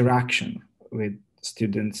interaction with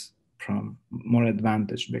students from more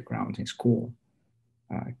advantaged backgrounds in school.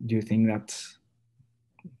 Do you think that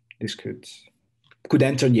this could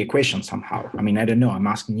enter the equation somehow? I mean, I don't know. I'm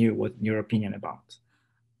asking you what your opinion about.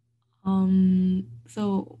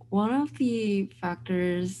 So one of the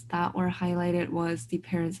factors that were highlighted was the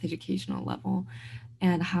parents' educational level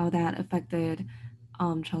and how that affected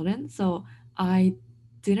children. So I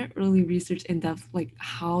didn't really research in depth like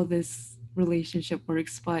how this relationship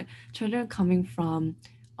works, but children coming from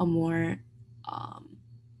a more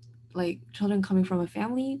like children coming from a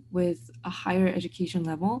family with a higher education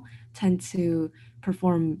level tend to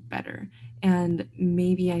perform better. And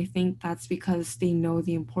maybe I think that's because they know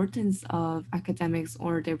the importance of academics,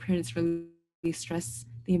 or their parents really stress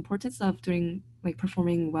the importance of doing like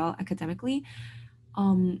performing well academically.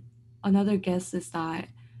 Another guess is that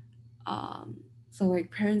so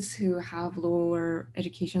like parents who have lower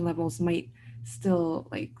education levels might still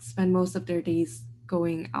like spend most of their days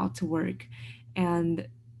going out to work, and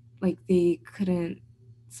like they couldn't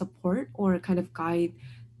support or kind of guide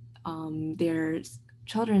their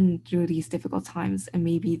children through these difficult times, and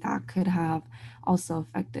maybe that could have also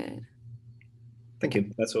affected. Thank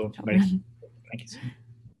you. That's all. Children. Thank you.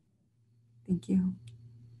 Thank you.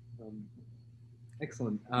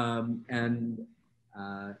 Excellent. And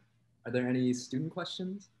are there any student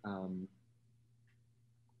questions?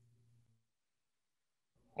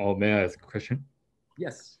 Oh, may I ask a question?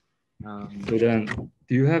 Yes. So then,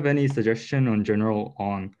 do you have any suggestion on general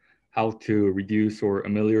on how to reduce or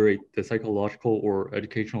ameliorate the psychological or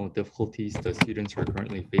educational difficulties the students are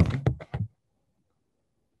currently facing?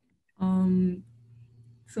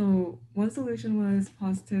 So one solution was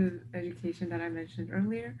positive education that I mentioned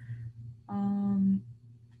earlier.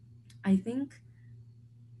 I think,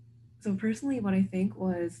 so personally what I think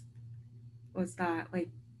was that like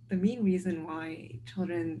the main reason why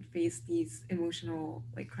children face these emotional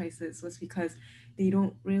like crises was because they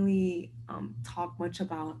don't really talk much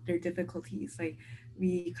about their difficulties. Like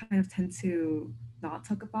we kind of tend to not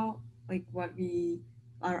talk about like what we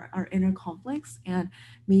our inner conflicts, and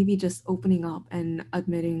maybe just opening up and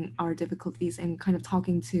admitting our difficulties and kind of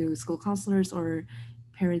talking to school counselors or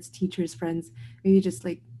parents, teachers, friends, maybe just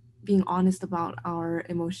like being honest about our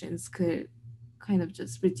emotions could kind of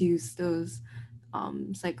just reduce those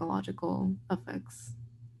psychological effects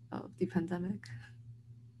of the pandemic.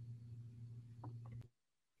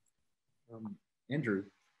 Andrew.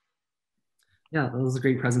 Yeah, that was a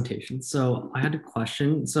great presentation. So I had a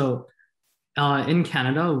question. So in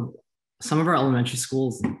Canada, some of our elementary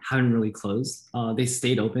schools haven't really closed. They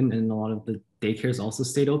stayed open, and a lot of the daycares also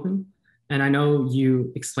stayed open. And I know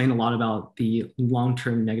you explained a lot about the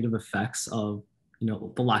long-term negative effects of,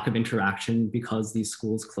 the lack of interaction because these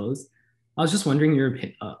schools closed. I was just wondering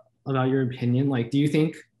about your opinion. Like, do you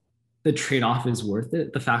think the trade-off is worth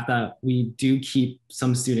it? The fact that we do keep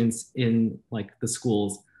some students in like the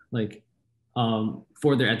schools, like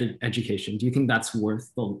for their education, do you think that's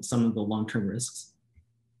worth some of the long-term risks?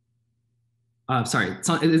 Sorry,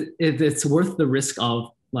 if it's worth the risk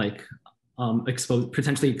of like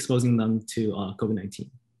potentially exposing them to COVID-19.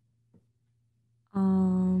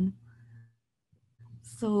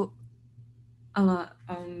 So I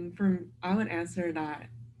would answer that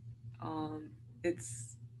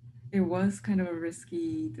it was kind of a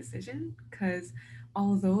risky decision, because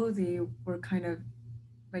although they were kind of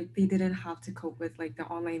like, they didn't have to cope with like the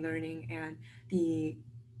online learning and the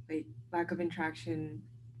like lack of interaction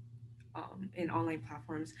in online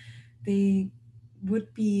platforms, they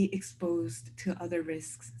would be exposed to other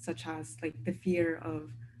risks, such as like the fear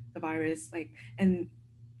of the virus, like, and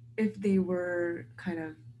if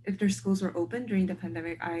their schools were open during the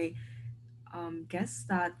pandemic, I guess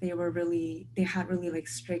that they had really like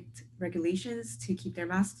strict regulations to keep their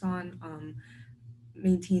masks on,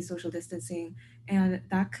 maintain social distancing, and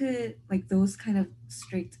that could, like, those kind of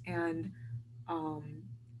strict and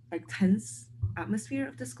like tense atmosphere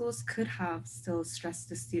of the schools could have still stressed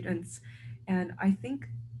the students, and I think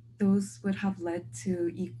those would have led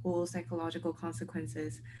to equal psychological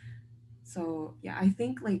consequences. So yeah, I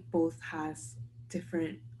think like both has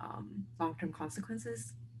different long-term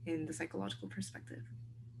consequences in the psychological perspective.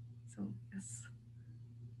 So yes.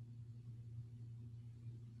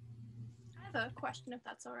 I have a question, if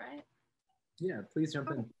that's all right. Yeah, please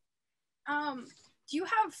jump in. Do you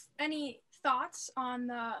have any thoughts on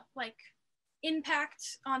the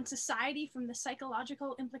impact on society from the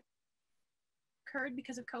psychological implications occurred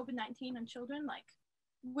because of COVID-19 on children? Like,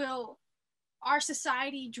 will our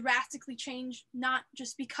society drastically change, not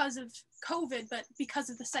just because of COVID, but because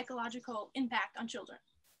of the psychological impact on children?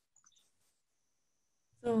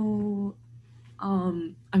 So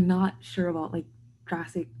I'm not sure about like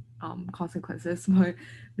drastic consequences, but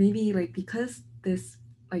maybe like because this,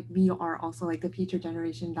 like, we are also like the future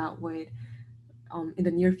generation that would in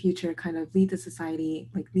the near future kind of lead the society,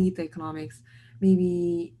 like lead the economics,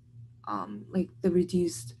 maybe like the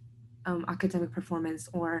reduced academic performance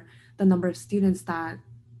or the number of students that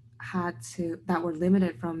were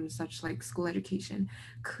limited from such like school education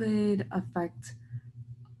could affect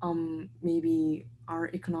maybe our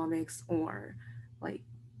economics or like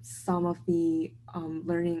some of the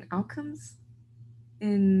learning outcomes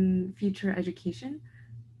in future education.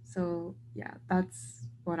 So yeah, that's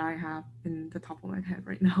what I have in the top of my head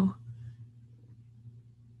right now.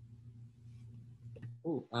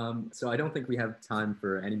 Cool. So I don't think we have time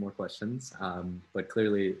for any more questions, but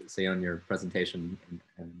clearly, Seon, your presentation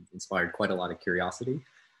inspired quite a lot of curiosity,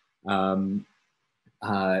 and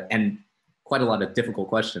quite a lot of difficult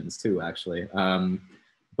questions too, actually.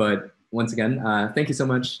 But once again, thank you so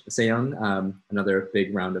much, Seon. Another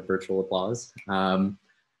big round of virtual applause.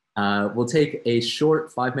 We'll take a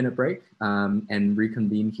short 5-minute break and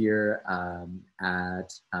reconvene here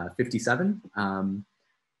at 57.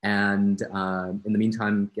 And in the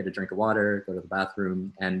meantime, get a drink of water, go to the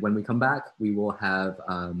bathroom. And when we come back, we will have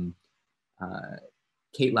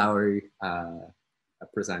Kate Lowry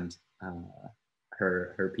present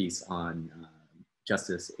her piece on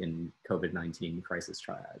justice in COVID-19 crisis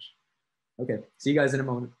triage. Okay, see you guys in a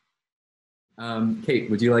moment. Kate,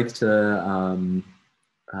 would you like to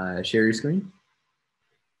share your screen?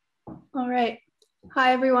 All right.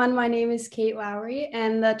 Hi, everyone. My name is Kate Lowry,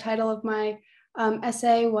 and the title of my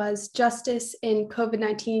essay was Justice in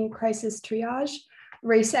COVID-19 Crisis Triage,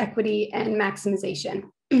 Race Equity and Maximization.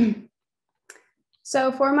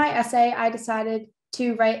 So for my essay, I decided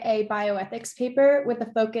to write a bioethics paper with a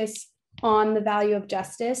focus on the value of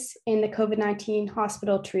justice in the COVID-19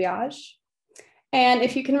 hospital triage. And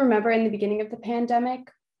if you can remember, in the beginning of the pandemic,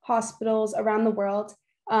 hospitals around the world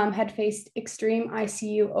had faced extreme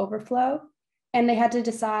ICU overflow, and they had to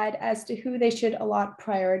decide as to who they should allot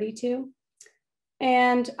priority to.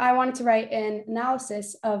 And I wanted to write an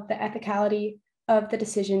analysis of the ethicality of the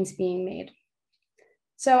decisions being made.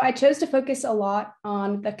 So I chose to focus a lot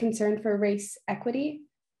on the concern for race equity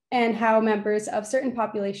and how members of certain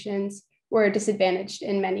populations were disadvantaged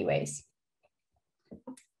in many ways.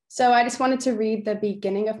 So I just wanted to read the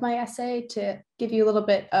beginning of my essay to give you a little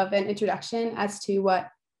bit of an introduction as to what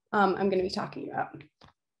I'm going to be talking about.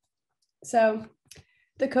 So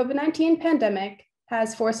the COVID-19 pandemic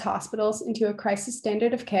has forced hospitals into a crisis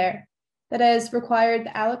standard of care that has required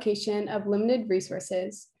the allocation of limited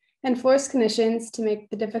resources and forced clinicians to make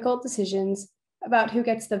the difficult decisions about who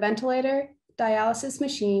gets the ventilator, dialysis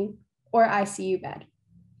machine, or ICU bed.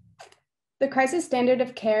 The crisis standard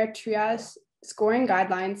of care triage scoring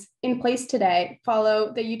guidelines in place today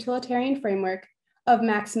follow the utilitarian framework of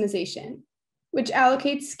maximization, which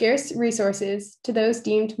allocates scarce resources to those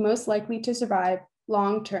deemed most likely to survive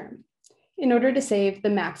long-term in order to save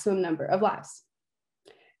the maximum number of lives.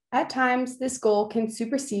 At times, this goal can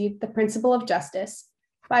supersede the principle of justice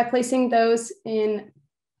by placing those in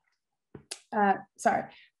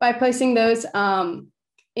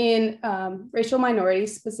racial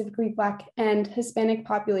minorities, specifically Black and Hispanic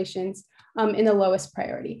populations, in the lowest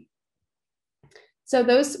priority. So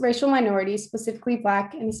those racial minorities, specifically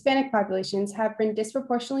Black and Hispanic populations, have been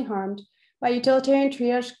disproportionately harmed by utilitarian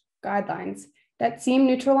triage guidelines that seem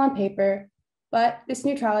neutral on paper, but this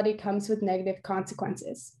neutrality comes with negative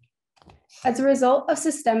consequences. As a result of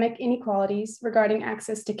systemic inequalities regarding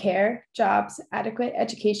access to care, jobs, adequate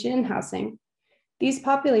education, and housing, these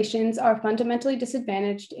populations are fundamentally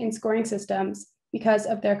disadvantaged in scoring systems because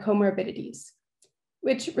of their comorbidities,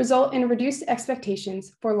 which result in reduced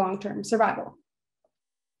expectations for long-term survival.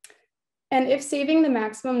 And if saving the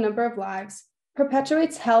maximum number of lives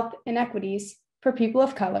perpetuates health inequities for people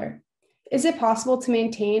of color, is it possible to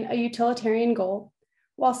maintain a utilitarian goal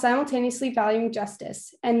while simultaneously valuing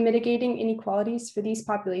justice and mitigating inequalities for these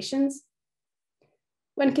populations?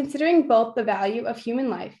 When considering both the value of human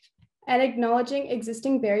life and acknowledging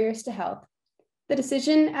existing barriers to health, the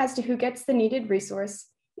decision as to who gets the needed resource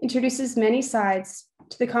introduces many sides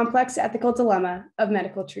to the complex ethical dilemma of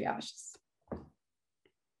medical triages.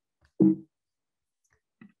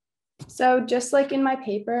 So just like in my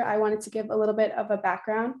paper, I wanted to give a little bit of a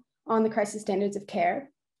background on the crisis standards of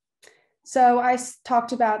care. So I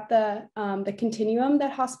talked about the continuum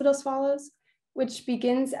that hospitals follows, which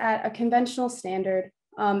begins at a conventional standard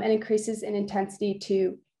and increases in intensity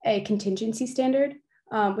to a contingency standard,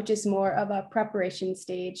 which is more of a preparation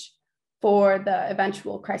stage for the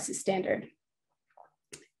eventual crisis standard.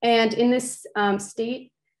 And in this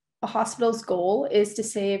state, a hospital's goal is to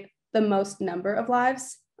save the most number of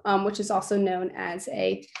lives, which is also known as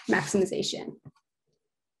a maximization.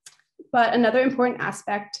 But another important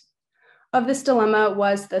aspect of this dilemma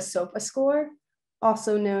was the SOFA score,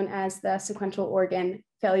 also known as the sequential organ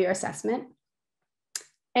failure assessment.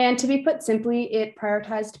 And to be put simply, it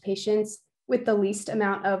prioritized patients with the least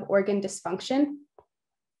amount of organ dysfunction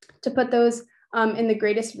to put those in the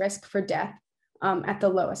greatest risk for death at the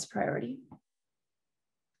lowest priority.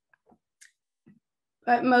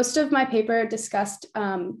 But most of my paper discussed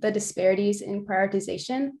the disparities in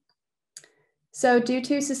prioritization. So due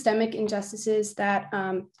to systemic injustices that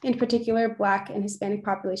in particular Black and Hispanic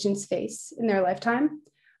populations face in their lifetime,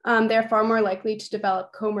 they're far more likely to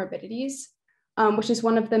develop comorbidities, which is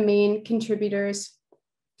one of the main contributors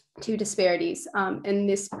to disparities in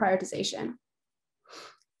this prioritization.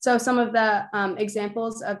 So some of the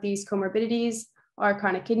examples of these comorbidities are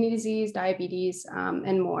chronic kidney disease, diabetes,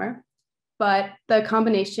 and more. But the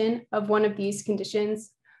combination of one of these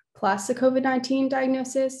conditions plus a COVID-19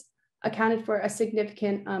 diagnosis accounted for a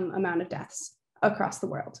significant amount of deaths across the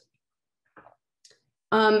world.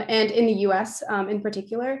 And in the US in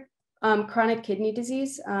particular, chronic kidney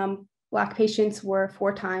disease, Black patients were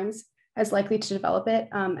 4 times as likely to develop it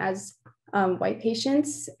as white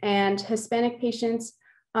patients, and Hispanic patients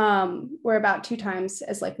were about 2 times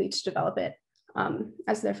as likely to develop it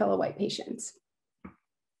as their fellow white patients.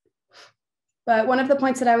 But one of the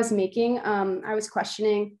points that I was making, I was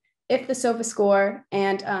questioning if the SOFA score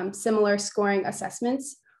and similar scoring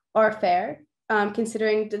assessments are fair,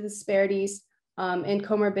 considering the disparities in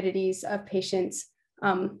comorbidities of patients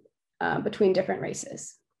between different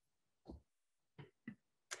races.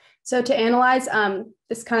 So to analyze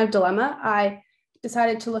this kind of dilemma, I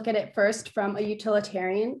decided to look at it first from a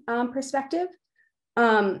utilitarian perspective.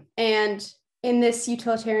 And in this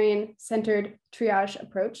utilitarian-centered triage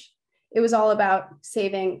approach, it was all about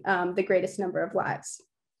saving the greatest number of lives.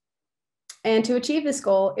 And to achieve this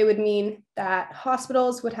goal, it would mean that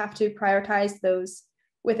hospitals would have to prioritize those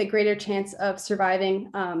with a greater chance of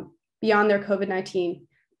surviving beyond their COVID-19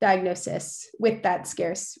 diagnosis with that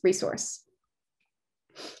scarce resource.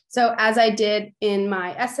 So as I did in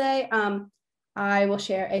my essay, I will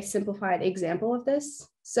share a simplified example of this.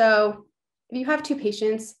 So if you have two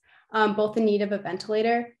patients, both in need of a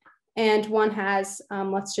ventilator, and one has,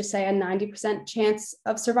 let's just say, a 90% chance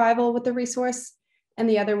of survival with the resource, and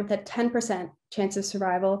the other with a 10% chance of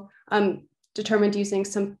survival, determined using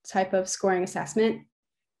some type of scoring assessment,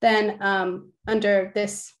 then under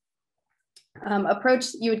this approach,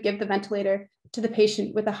 you would give the ventilator to the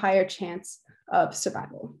patient with a higher chance of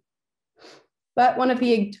survival. But one of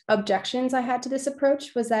the objections I had to this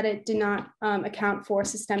approach was that it did not account for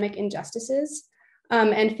systemic injustices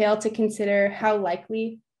and failed to consider how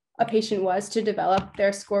likely a patient was to develop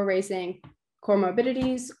their score-raising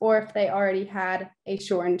comorbidities, or if they already had a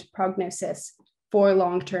shortened prognosis for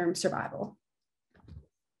long-term survival.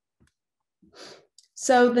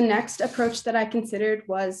 So the next approach that I considered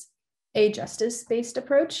was a justice-based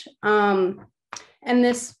approach. And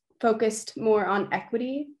this focused more on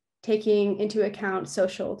equity, taking into account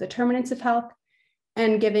social determinants of health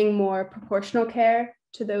and giving more proportional care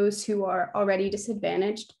to those who are already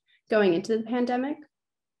disadvantaged going into the pandemic.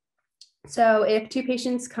 So if two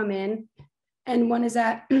patients come in and one is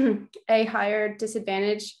at a higher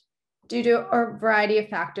disadvantage due to a variety of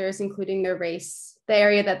factors, including their race, the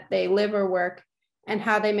area that they live or work, and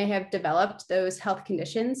how they may have developed those health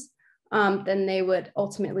conditions, then they would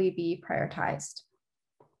ultimately be prioritized.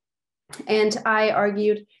 And I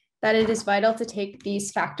argued that it is vital to take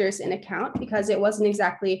these factors in account because it wasn't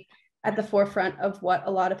exactly at the forefront of what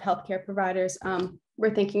a lot of healthcare providers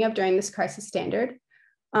were thinking of during this crisis standard.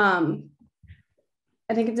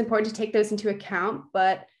 I think it's important to take those into account,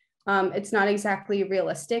 but it's not exactly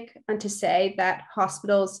realistic to say that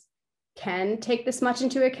hospitals can take this much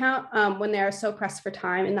into account when they are so pressed for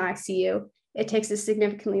time in the ICU. It takes a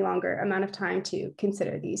significantly longer amount of time to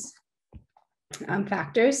consider these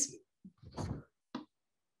factors.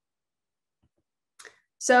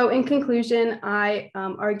 So in conclusion, I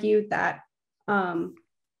argued that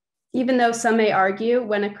even though some may argue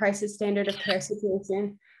when a crisis standard of care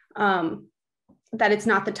situation, that it's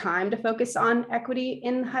not the time to focus on equity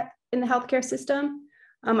in the healthcare system,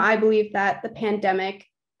 I believe that the pandemic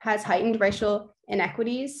has heightened racial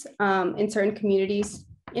inequities in certain communities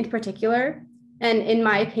in particular. And in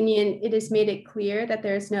my opinion, it has made it clear that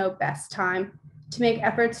there's no best time to make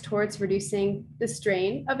efforts towards reducing the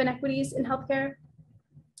strain of inequities in healthcare.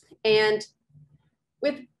 And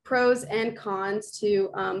with pros and cons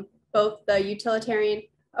to both the utilitarian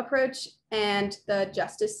approach and the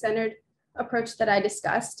justice-centered approach that I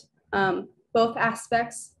discussed, both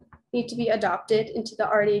aspects need to be adopted into the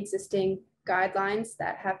already existing guidelines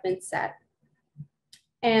that have been set.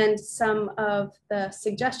 And some of the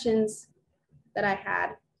suggestions that I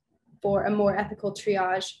had for a more ethical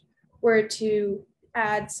triage were to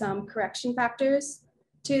add some correction factors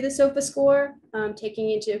to the SOFA score,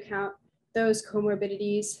 taking into account those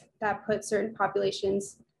comorbidities that put certain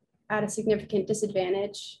populations at a significant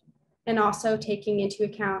disadvantage, and also taking into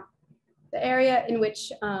account the area in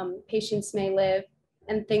which patients may live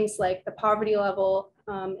and things like the poverty level,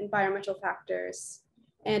 environmental factors,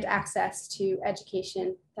 and access to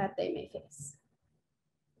education that they may face.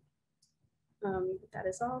 That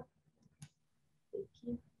is all. Thank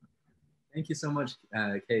you. Thank you so much,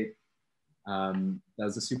 Kate. That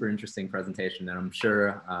was a super interesting presentation, and I'm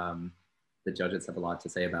sure the judges have a lot to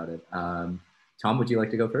say about it. Tom, would you like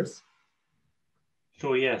to go first?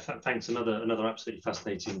 Sure, yeah, thanks. Another absolutely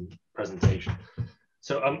fascinating presentation.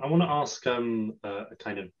 So I want to ask a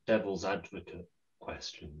kind of devil's advocate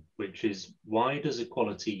question, which is, why does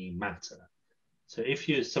equality matter? So if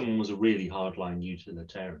someone was a really hardline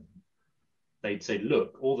utilitarian, they'd say,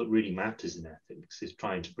 look, all that really matters in ethics is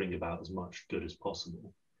trying to bring about as much good as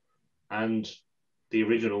possible. And the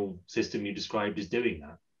original system you described is doing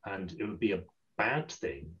that. And it would be a bad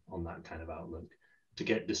thing on that kind of outlook to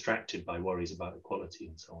get distracted by worries about equality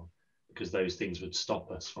and so on, because those things would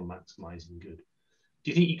stop us from maximizing good.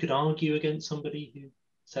 Do you think you could argue against somebody who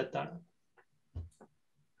said that?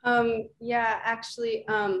 Yeah, actually,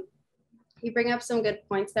 you bring up some good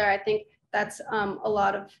points there. I think that's a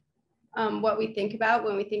lot of what we think about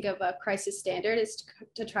when we think of a crisis standard is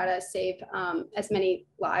to try to save as many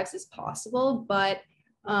lives as possible. But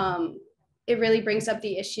it really brings up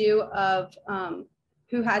the issue of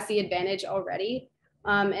who has the advantage already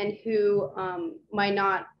and who might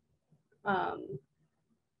not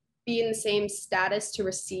be in the same status to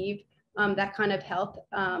receive that kind of health,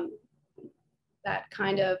 that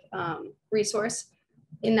kind of resource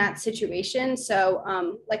in that situation.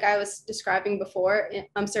 So like I was describing before,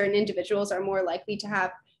 certain individuals are more likely to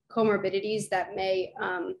have comorbidities that may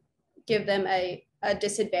give them a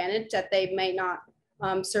disadvantage that they may not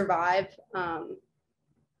survive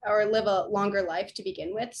or live a longer life to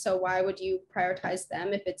begin with. So why would you prioritize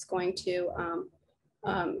them if it's going to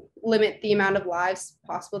limit the amount of lives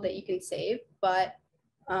possible that you can save? But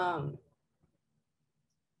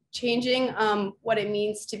changing what it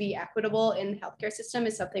means to be equitable in the healthcare system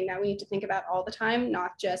is something that we need to think about all the time,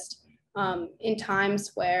 not just in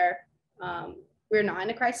times where we're not in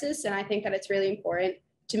a crisis. And I think that it's really important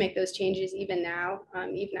to make those changes even now,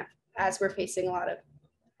 even as we're facing a lot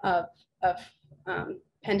of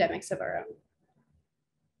pandemics of our own.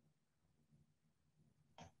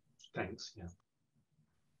 Thanks. Yeah.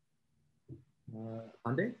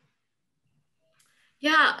 Hande?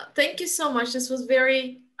 Yeah, thank you so much. This was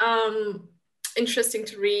very interesting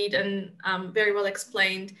to read and very well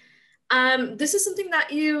explained. This is something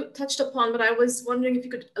that you touched upon, but I was wondering if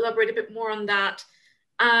you could elaborate a bit more on that.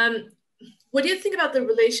 What do you think about the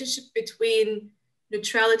relationship between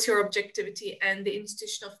neutrality or objectivity and the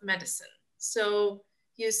institution of medicine? So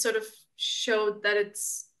you sort of showed that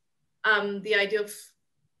it's the idea of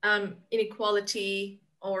inequality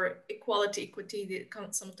or equality, equity,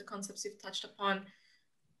 some of the concepts you've touched upon,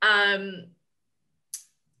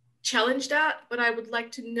 challenge that, but I would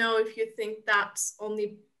like to know if you think that's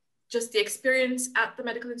only just the experience at the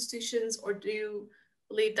medical institutions, or do you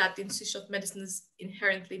believe that the institution of medicine is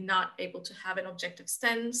inherently not able to have an objective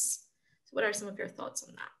stance? So what are some of your thoughts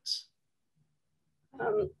on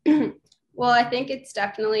that? Well, I think it's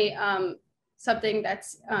definitely something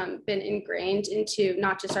that's been ingrained into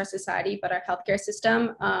not just our society, but our healthcare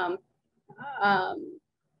system.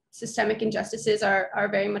 Systemic injustices are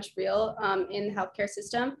very much real in the healthcare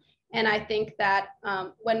system. And I think that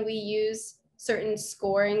when we use certain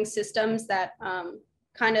scoring systems that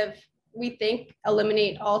kind of, we think,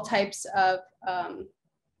 eliminate all types of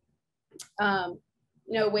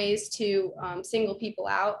ways to single people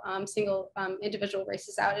out, single individual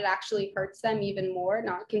races out, it actually hurts them even more,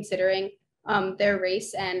 not considering their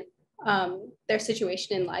race and their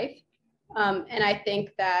situation in life. And I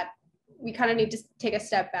think that we kind of need to take a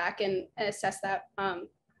step back and assess that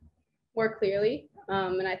more clearly.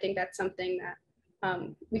 And I think that's something that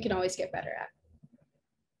we can always get better at.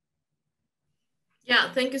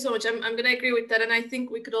 Yeah, thank you so much. I'm going to agree with that. And I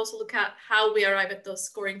think we could also look at how we arrive at those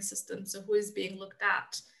scoring systems. So who is being looked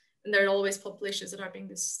at? And there are always populations that are being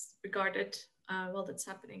disregarded while that's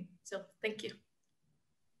happening. So thank you.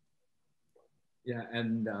 Yeah,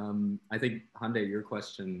 and I think, Hande, your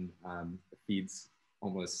question feeds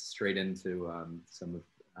almost straight into some of,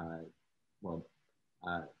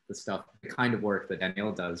 the kind of work that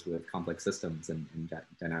Danielle does with complex systems and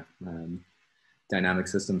dynamic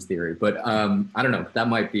systems theory. But I don't know, that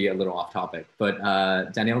might be a little off topic. But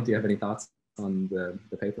Danielle, do you have any thoughts on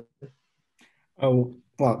the paper? Oh,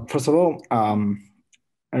 well, first of all, I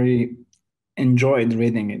really enjoyed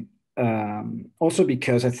reading it. Also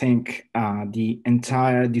because I think the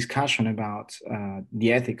entire discussion about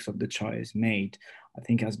the ethics of the choice made, I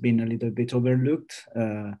think, has been a little bit overlooked.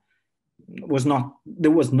 There was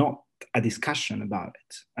not a discussion about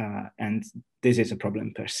it, and this is a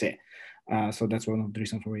problem per se. So that's one of the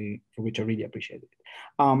reasons for which I really appreciate it.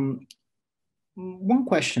 One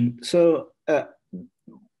question. So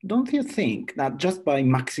don't you think that just by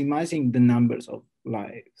maximizing the numbers of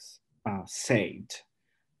lives saved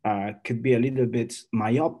could be a little bit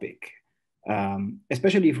myopic,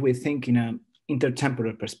 especially if we think in an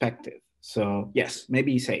intertemporal perspective? So yes,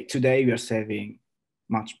 maybe say today we are saving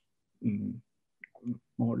much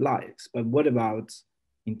more lives, but what about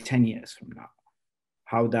in 10 years from now?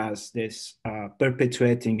 How does this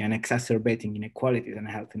perpetuating and exacerbating inequalities and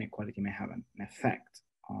health inequality may have an effect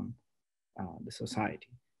on the society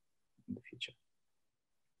in the future?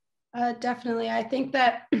 Definitely. I think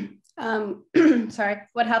that,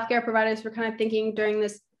 what healthcare providers were kind of thinking during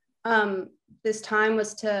this, this time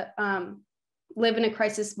was to live in a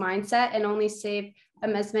crisis mindset and only save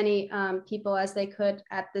as many people as they could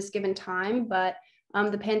at this given time. But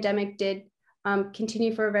the pandemic did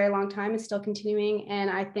continue for a very long time. It's still continuing. And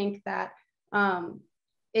I think that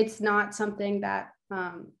it's not something that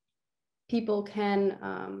people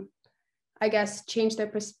can, I guess, change their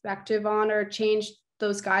perspective on or change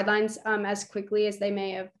those guidelines as quickly as they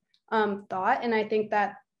may have thought. And I think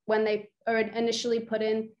that when they initially put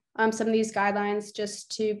in some of these guidelines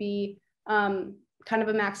just to be kind of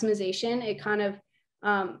a maximization, it kind of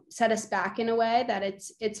set us back in a way that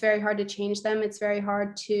it's very hard to change them. It's very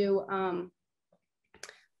hard to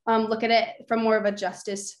look at it from more of a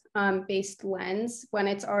justice based lens when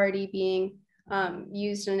it's already being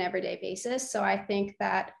used on an everyday basis. So I think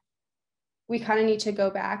that we kind of need to go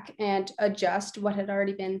back and adjust what had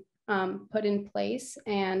already been put in place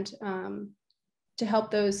and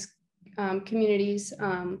help those communities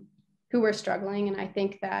who were struggling. And I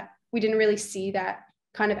think that we didn't really see that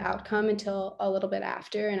kind of outcome until a little bit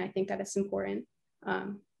after. And I think that it's important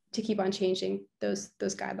to keep on changing those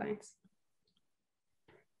guidelines.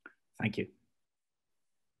 Thank you.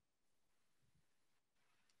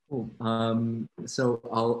 Cool. So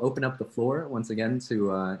I'll open up the floor once again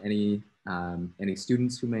to any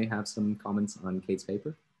students who may have some comments on Kate's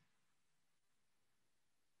paper.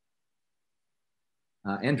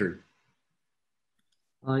 Andrew.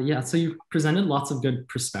 Yeah, so you presented lots of good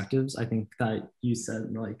perspectives. I think that you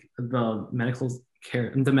said like the medical care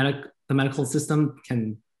and the medical system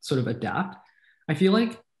can sort of adapt. I feel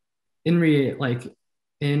like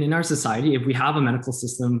in our society, if we have a medical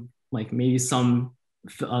system, like maybe some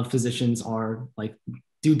physicians are like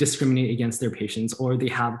do discriminate against their patients, or they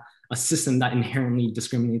have a system that inherently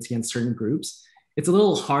discriminates against certain groups, it's a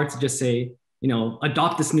little hard to just say, you know,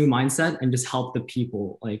 adopt this new mindset and just help the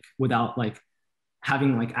people like without like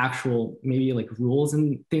having like actual maybe like rules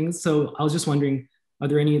and things. So I was just wondering, are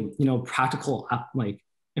there any, you know, practical like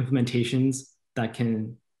implementations that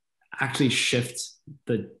can actually shift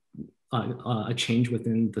the a change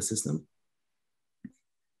within the system?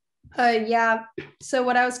 Yeah, so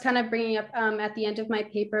what I was kind of bringing up at the end of my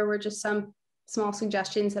paper were just some small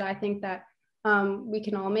suggestions that I think that we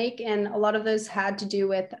can all make. And a lot of those had to do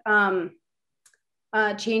with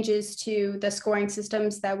changes to the scoring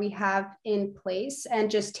systems that we have in place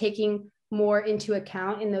and just taking more into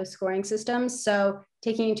account in those scoring systems. So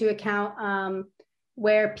taking into account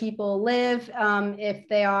where people live, if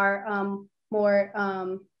they are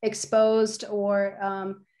more exposed,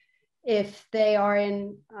 or if they are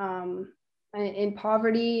in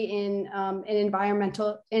poverty, in an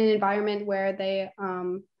environment where they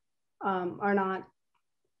are not,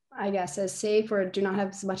 I guess, as safe or do not have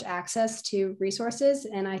as much access to resources.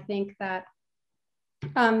 And I think that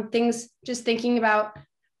just thinking about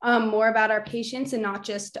more about our patients and not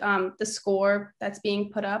just the score that's being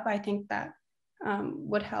put up, I think that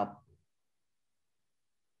would help.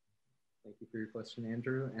 Thank you for your question,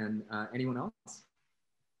 Andrew. And anyone else?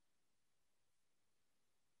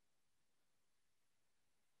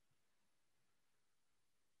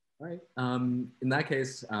 All right. In that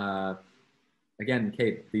case, again,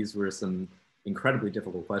 Kate, these were some incredibly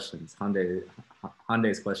difficult questions.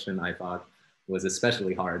 Hande's question, I thought, was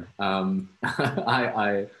especially hard. But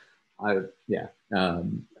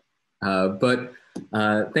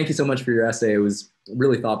thank you so much for your essay. It was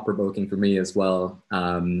really thought-provoking for me as well.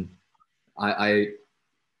 I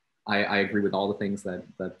agree with all the things that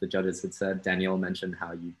the judges had said. Danielle mentioned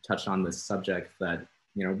how you touched on this subject that,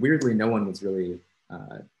 you know, weirdly no one was really,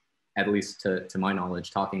 at least to my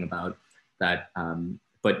knowledge, talking about that,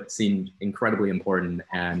 but seemed incredibly important.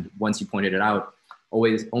 And once you pointed it out,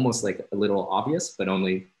 almost like a little obvious, but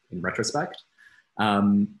only in retrospect.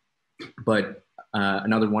 But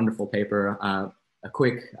another wonderful paper. A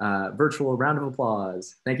quick virtual round of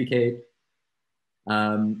applause. Thank you, Kate.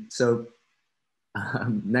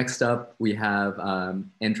 Next up, we have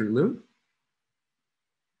Andrew Liu.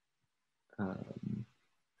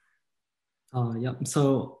 Yep.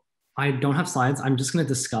 So I don't have slides. I'm just going to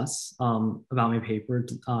discuss about my paper,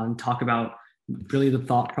 talk about really the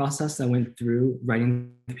thought process that went through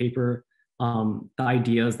writing the paper, the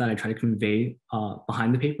ideas that I try to convey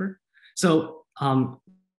behind the paper. So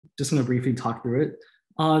just going to briefly talk through it.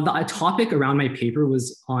 The topic around my paper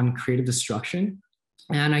was on creative destruction.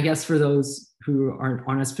 And I guess for those who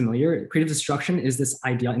aren't as familiar, creative destruction is this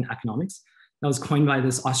idea in economics that was coined by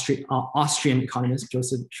this Austrian economist,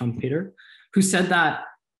 Joseph Schumpeter, who said that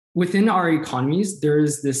within our economies, there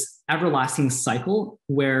is this everlasting cycle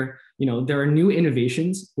where, you know, there are new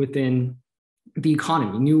innovations within the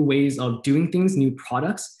economy, new ways of doing things, new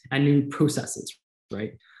products, and new processes,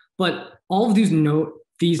 right? But all of these new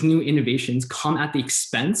innovations come at the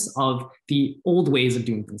expense of the old ways of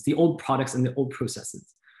doing things, the old products and the old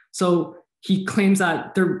processes. So he claims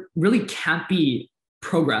that there really can't be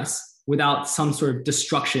progress without some sort of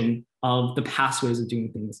destruction of the past ways of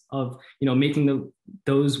doing things, of, you know, making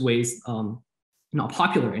those ways not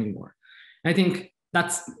popular anymore. And I think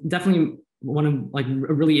that's definitely one of like a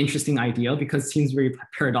really interesting idea, because it seems very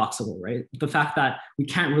paradoxical, right? The fact that we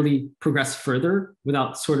can't really progress further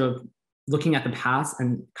without sort of looking at the past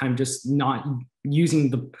and kind of just not using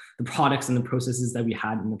the products and the processes that we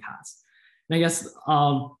had in the past. And I guess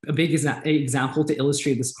a big example to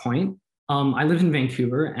illustrate this point, I live in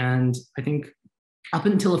Vancouver, and I think up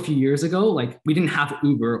until a few years ago, like we didn't have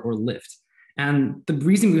Uber or Lyft. And the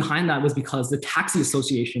reason behind that was because the taxi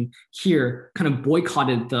association here kind of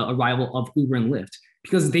boycotted the arrival of Uber and Lyft,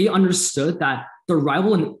 because they understood that the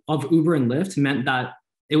arrival of Uber and Lyft meant that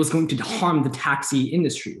it was going to harm the taxi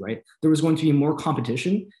industry, right? There was going to be more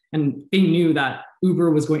competition, and they knew that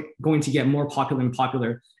Uber was going to get more popular and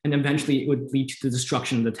popular, and eventually it would lead to the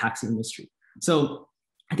destruction of the taxi industry. So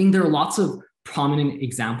I think there are lots of prominent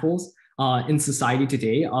examples in society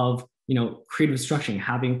today of creative destruction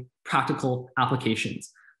having practical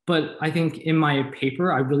applications. But I think in my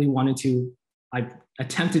paper, I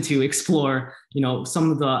attempted to explore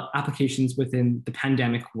some of the applications within the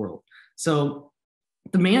pandemic world. So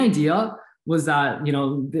the main idea was that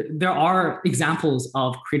there are examples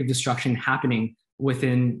of creative destruction happening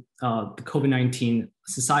within the COVID-19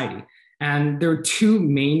 society, and there are two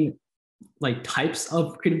main types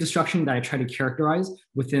of creative destruction that I try to characterize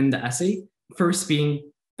within the essay. First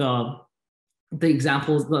being the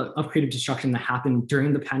examples of creative destruction that happened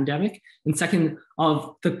during the pandemic, and second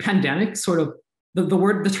of the pandemic sort of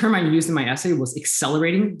the term I used in my essay was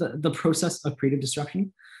accelerating the process of creative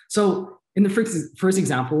destruction. So in the first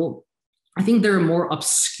example, I think there are more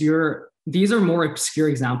obscure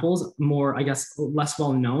examples, more, I guess, less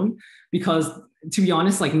well known, because to be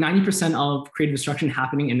honest, 90% of creative destruction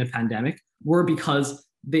happening in the pandemic were because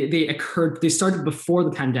they started before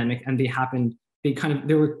the pandemic, and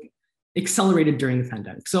they were accelerated during the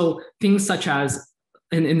pandemic. So things such as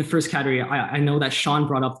in the first category, I know that Sean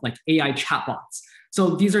brought up AI chatbots.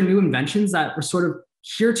 So these are new inventions that are sort of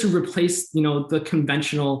here to replace the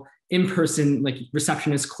conventional in-person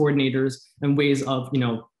receptionist coordinators and ways of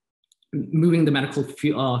moving the medical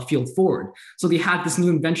field forward. So they had this new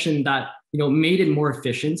invention that made it more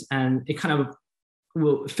efficient, and it kind of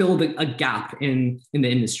will fill a gap in the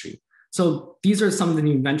industry. So these are some of the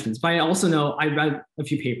new inventions. But I also know I read a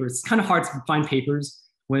few papers. It's kind of hard to find papers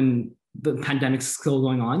when the pandemic's still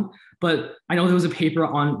going on, but I know there was a paper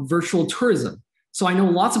on virtual tourism. So I know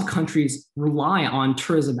lots of countries rely on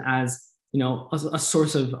tourism as a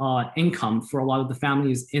source of income for a lot of the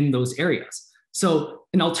families in those areas. So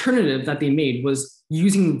an alternative that they made was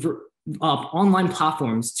using online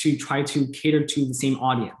platforms to try to cater to the same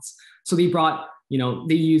audience. So they brought,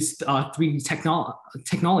 they used 3D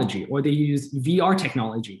technology, or they used VR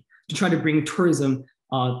technology to try to bring tourism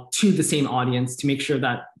to the same audience to make sure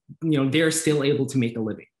that they're still able to make a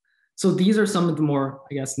living. So these are some of the more,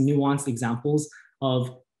 I guess, nuanced examples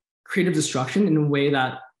of creative destruction in a way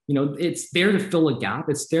that it's there to fill a gap.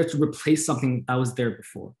 It's there to replace something that was there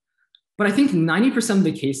before. But I think 90% of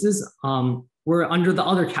the cases were under the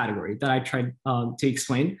other category that I tried to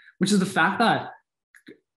explain, which is the fact that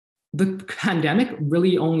the pandemic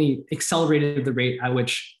really only accelerated the rate at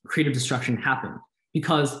which creative destruction happened,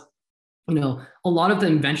 because a lot of the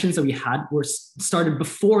inventions that we had were started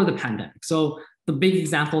before the pandemic. So the big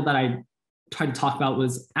example that I tried to talk about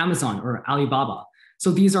was Amazon or Alibaba.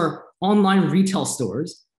 So these are online retail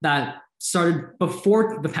stores that started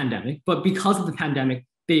before the pandemic, but because of the pandemic,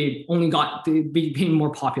 they became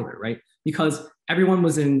more popular, right? Because everyone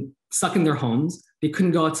was stuck in their homes, they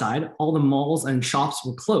couldn't go outside, all the malls and shops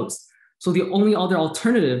were closed. So the only other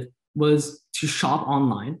alternative was to shop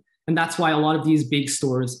online. And that's why a lot of these big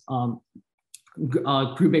stores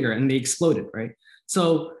grew bigger and they exploded, right?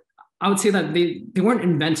 So I would say that they weren't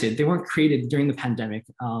invented, they weren't created during the pandemic,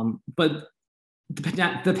 but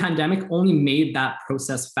the pandemic only made that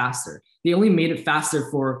process faster. They only made it faster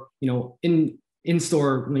for,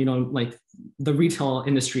 in-store, the retail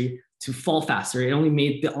industry to fall faster. It only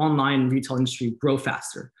made the online retail industry grow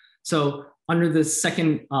faster. So under the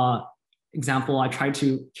second example, I tried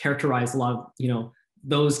to characterize a lot of,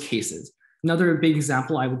 those cases. Another big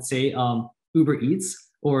example, I would say, Uber Eats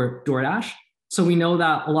or DoorDash. So we know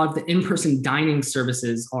that a lot of the in-person dining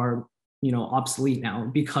services are, obsolete now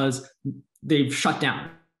because they've shut down.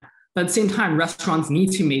 But at the same time, restaurants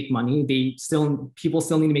need to make money. People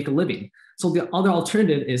still need to make a living. So the other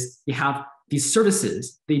alternative is you have these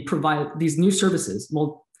services. They provide these new services.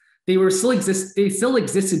 Well, they still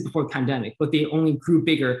existed before the pandemic, but they only grew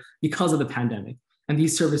bigger because of the pandemic. And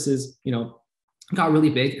these services, got really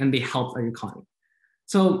big and they helped our economy.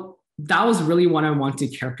 So that was really what I wanted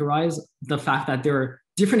to characterize, the fact that there are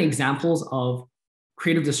different examples of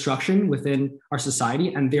creative destruction within our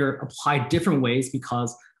society, and they're applied different ways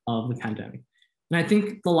because of the pandemic. And I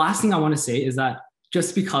think the last thing I want to say is that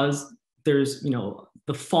just because there's,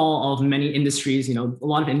 the fall of many industries, a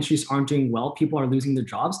lot of industries aren't doing well, people are losing their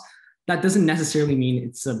jobs, that doesn't necessarily mean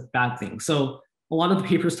it's a bad thing. So a lot of the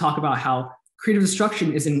papers talk about how creative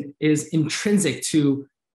destruction is intrinsic to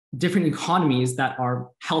different economies that are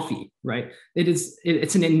healthy, right?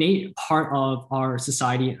 It's an innate part of our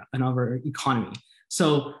society and of our economy.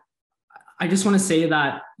 So I just want to say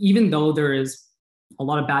that even though there is a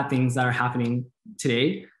lot of bad things that are happening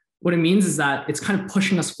today, what it means is that it's kind of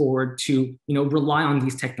pushing us forward to, rely on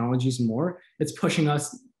these technologies more. It's pushing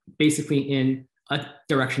us basically in a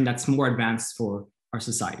direction that's more advanced for our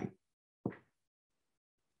society.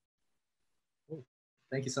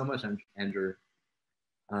 Thank you so much, Andrew.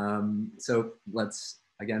 So let's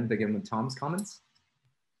again begin with Tom's comments.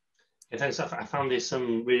 Yeah, thanks. I found this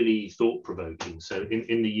really thought-provoking. So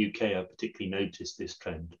in the UK, I particularly noticed this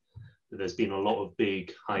trend, that there's been a lot of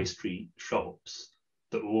big high street shops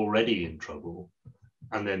that were already in trouble,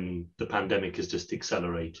 and then the pandemic has just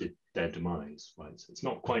accelerated their demise, right? So it's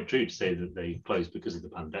not quite true to say that they closed because of the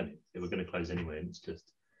pandemic. They were going to close anyway, and it's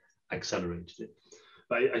just accelerated it.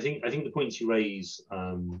 But I think the points you raise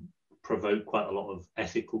provoke quite a lot of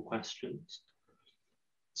ethical questions.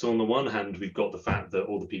 So on the one hand, we've got the fact that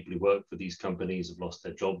all the people who work for these companies have lost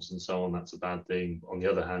their jobs and so on. That's a bad thing. On the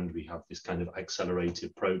other hand, we have this kind of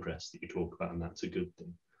accelerated progress that you talk about, and that's a good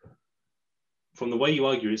thing. From the way you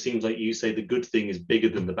argue, it seems like you say the good thing is bigger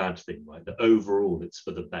than the bad thing, right? That overall it's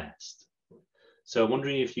for the best. So I'm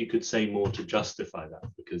wondering if you could say more to justify that,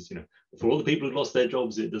 because, for all the people who've lost their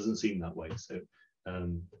jobs, it doesn't seem that way. So,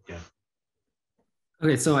 yeah.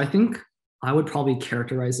 Okay, so I think I would probably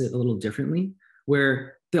characterize it a little differently,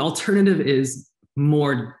 where the alternative is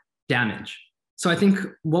more damage. So I think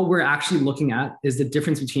what we're actually looking at is the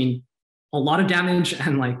difference between a lot of damage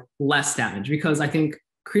and like less damage, because I think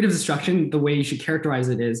creative destruction, the way you should characterize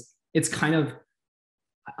it is, it's kind of,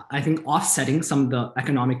 I think, offsetting some of the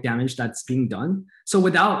economic damage that's being done. So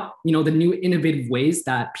without, the new innovative ways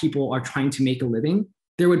that people are trying to make a living,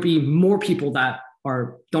 there would be more people that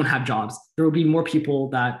don't have jobs. There will be more people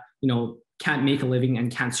that, can't make a living and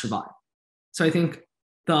can't survive. So I think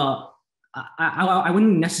I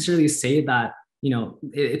wouldn't necessarily say that,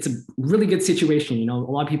 it's a really good situation. A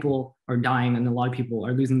lot of people are dying and a lot of people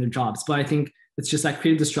are losing their jobs. But I think it's just that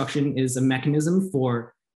creative destruction is a mechanism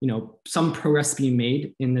for, some progress being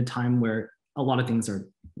made in the time where a lot of things are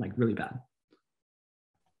like really bad.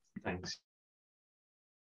 Thanks.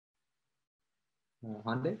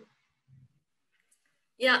 Hande?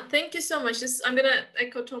 Yeah, thank you so much. I'm gonna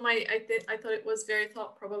echo Tom. I thought it was very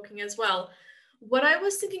thought-provoking as well. What I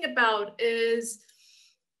was thinking about is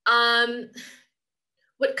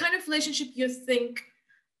what kind of relationship you think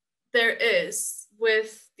there is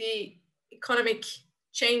with the economic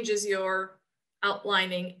changes you're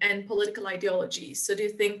outlining and political ideologies. So do you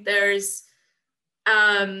think there's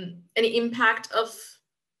any impact of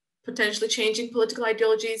potentially changing political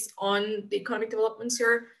ideologies on the economic developments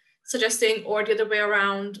you're suggesting, or the other way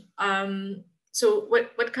around? So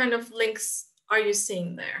what kind of links are you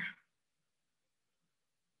seeing there?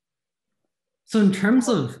 So in terms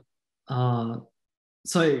of,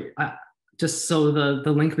 just so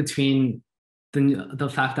the link between the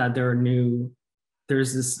fact that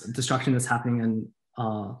there's this destruction that's happening and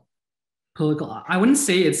political, I wouldn't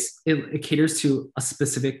say it caters to a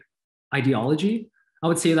specific ideology. I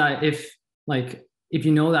would say that if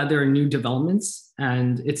you know that there are new developments,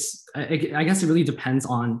 and I guess it really depends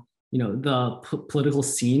on the political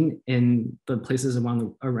scene in the places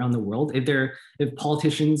around the world. If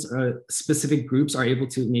politicians or specific groups are able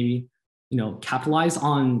to maybe capitalize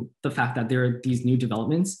on the fact that there are these new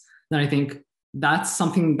developments, then I think that's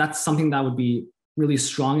something that would be really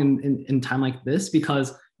strong in time like this,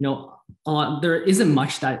 because there isn't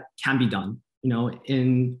much that can be done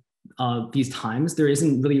in these times. There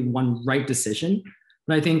isn't really one right decision.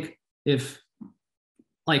 But I think if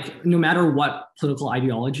no matter what political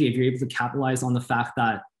ideology, if you're able to capitalize on the fact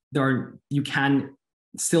that you can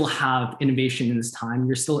still have innovation in this time,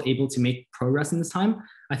 you're still able to make progress in this time,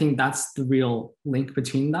 I think that's the real link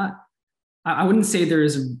between that. I wouldn't say there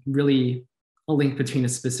is really a link between a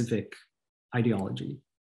specific ideology.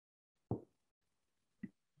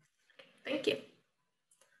 Thank you.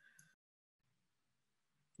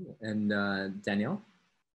 And Danielle?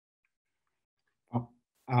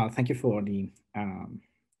 Thank you for the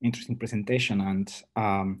interesting presentation. And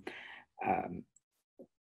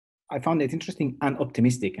I found it interesting and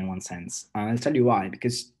optimistic in one sense. And I'll tell you why,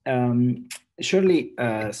 because surely,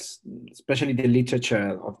 especially the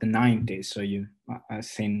literature of the 90s, so you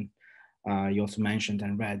also mentioned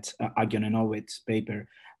and read Aghion and Owitt's paper,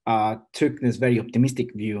 took this very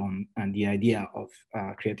optimistic view on the idea of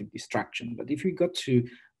creative destruction. But if we go to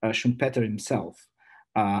Schumpeter himself,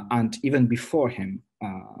 and even before him,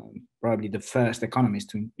 probably the first economist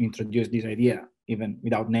to introduce this idea, even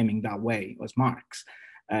without naming that way, was Marx.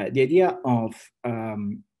 The idea of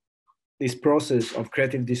this process of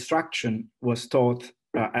creative destruction was thought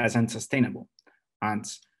as unsustainable. And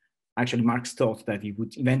actually Marx thought that it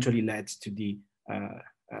would eventually lead to the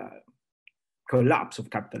collapse of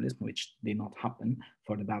capitalism, which did not happen,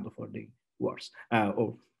 for the bad or for the worse,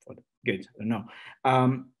 or for the good, I don't know.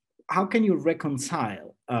 How can you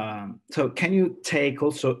reconcile? So can you take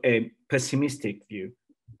also a pessimistic view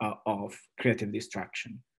of creative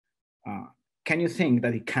destruction? Can you think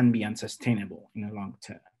that it can be unsustainable in the long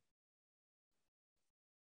term?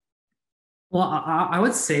 Well, I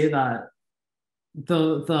would say that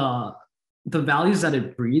the values that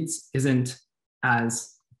it breeds isn't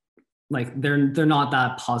as like they're not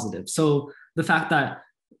that positive. So the fact that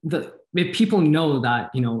if people know that,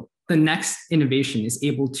 you know, the next innovation is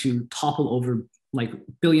able to topple over like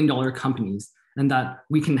billion-dollar companies, and that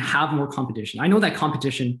we can have more competition. I know that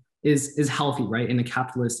competition is healthy, right? In a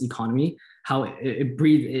capitalist economy, how it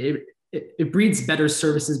breeds better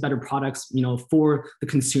services, better products, you know, for the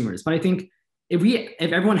consumers. But I think if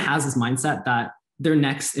everyone has this mindset that their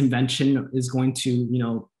next invention is going to, you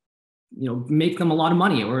know, make them a lot of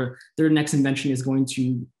money, or their next invention is going to,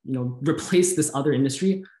 you know, replace this other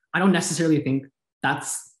industry, I don't necessarily think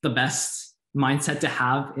that's the best mindset to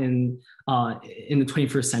have in the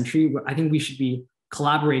 21st century. I think we should be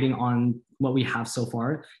collaborating on what we have so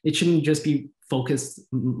far. It shouldn't just be focused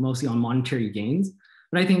mostly on monetary gains.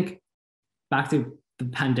 But I think back to the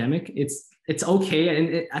pandemic, it's okay.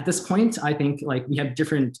 And at this point, I think like we have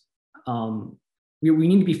different, we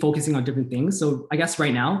need to be focusing on different things. So I guess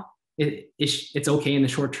right now, it's okay in the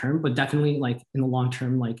short term, but definitely like in the long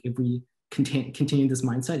term, like if we continue this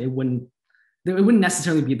mindset, it wouldn't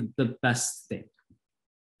necessarily be the best thing.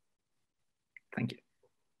 Thank you.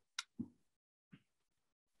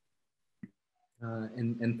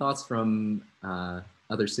 And thoughts from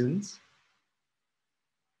other students?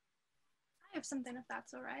 I have something, if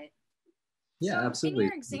that's all right. Yeah, so absolutely. In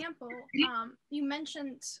your example, you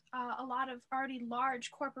mentioned a lot of already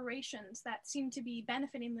large corporations that seem to be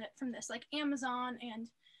benefiting from this, like Amazon and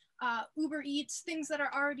Uber Eats, things that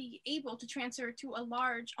are already able to transfer to a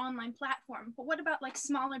large online platform. But what about like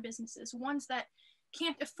smaller businesses, ones that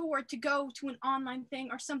can't afford to go to an online thing,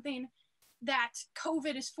 or something that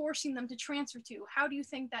COVID is forcing them to transfer to? How do you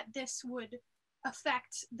think that this would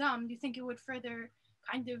affect them? Do you think it would further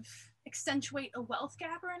kind of accentuate a wealth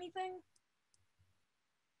gap or anything?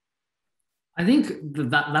 I think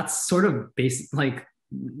that's sort of basic, like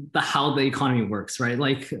how the economy works, right?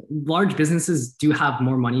 Like large businesses do have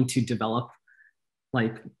more money to develop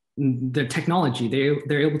like their technology.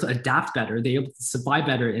 They're able to adapt better. They're able to survive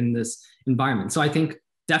better in this environment. So I think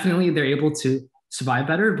definitely they're able to survive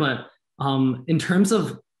better. But in terms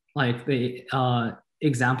of like the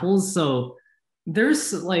examples, so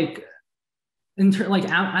there's like like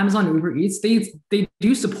Amazon, Uber Eats, they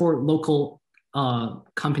do support local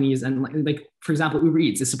companies, and like for example, Uber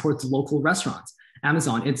Eats, it supports local restaurants.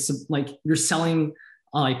 Amazon, it's like you're selling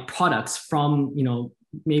like products from, you know,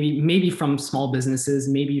 maybe from small businesses,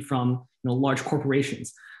 maybe from, you know, large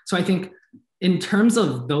corporations. So I think in terms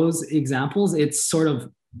of those examples, it's sort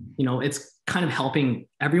of, you know, it's kind of helping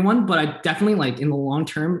everyone. But I definitely like in the long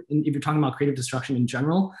term, if you're talking about creative destruction in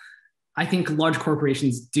general, I think large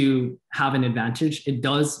corporations do have an advantage. It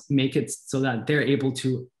does make it so that they're able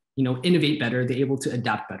to, you know, innovate better. They're able to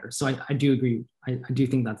adapt better. So I do agree. I do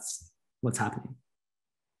think that's what's happening.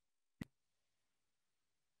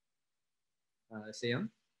 Seon?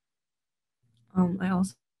 I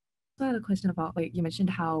also had a question about, like, you mentioned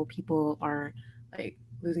how people are like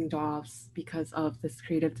losing jobs because of this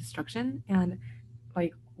creative destruction, and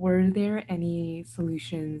like, were there any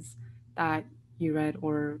solutions that you read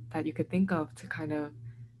or that you could think of to kind of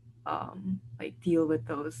like deal with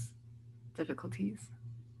those difficulties?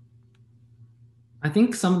 I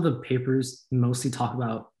think some of the papers mostly talk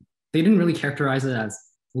about, they didn't really characterize it as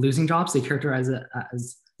losing jobs. They characterize it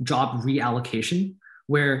as job reallocation,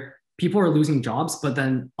 where people are losing jobs, but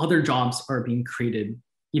then other jobs are being created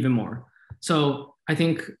even more. So I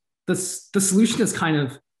think the solution is kind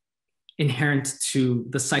of inherent to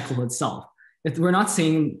the cycle itself. If we're not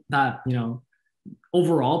saying that, you know,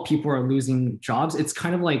 overall people are losing jobs, it's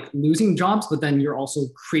kind of like losing jobs, but then you're also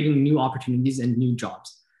creating new opportunities and new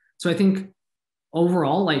jobs. So I think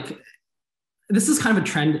overall, like, this is kind of a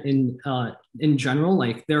trend in general.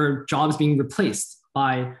 Like, there are jobs being replaced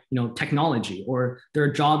by, you know, technology, or there are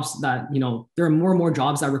jobs that, you know, there are more and more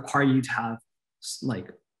jobs that require you to have like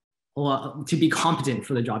to be competent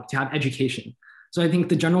for the job, to have education. So I think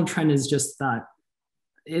the general trend is just that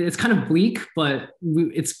it's kind of bleak, but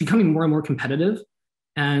it's becoming more and more competitive.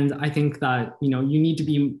 And I think that, you know, you need to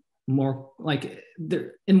be more like,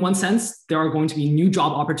 in one sense, there are going to be new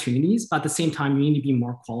job opportunities, but at the same time, you need to be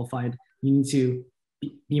more qualified. You need to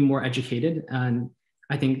be more educated. And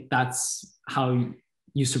I think that's how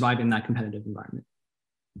you survive in that competitive environment.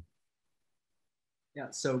 Yeah,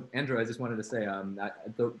 so Andrew, I just wanted to say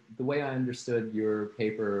that the way I understood your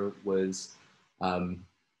paper was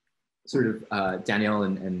sort of Danielle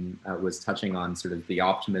and was touching on sort of the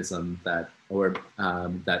optimism that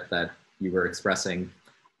that you were expressing,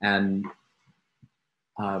 and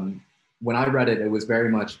when I read it, it was very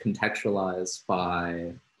much contextualized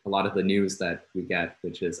by a lot of the news that we get,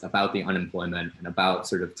 which is about the unemployment and about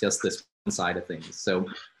sort of just this one side of things. So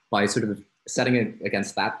by sort of setting it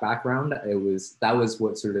against that background, that was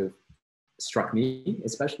what sort of struck me,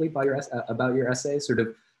 especially by about your essay, sort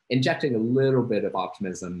of injecting a little bit of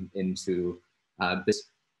optimism into this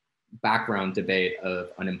background debate of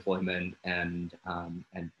unemployment and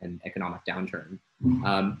economic downturn.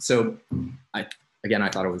 So I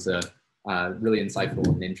thought it was a really insightful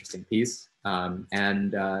and interesting piece.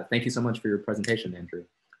 And thank you so much for your presentation, Andrew.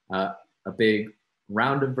 A big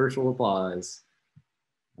round of virtual applause.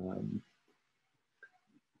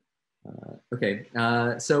 Okay,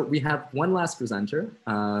 so we have one last presenter,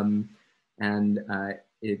 and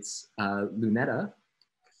it's Lunetta,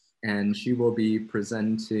 and she will be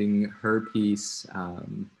presenting her piece,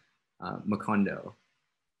 Macondo.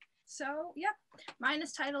 So, yeah, mine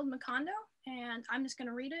is titled Macondo, and I'm just going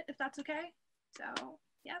to read it if that's okay. So,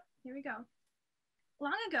 yep, here we go.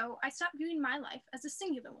 Long ago, I stopped viewing my life as a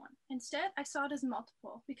singular one. Instead, I saw it as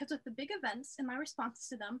multiple, because with the big events and my responses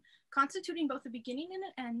to them constituting both a beginning and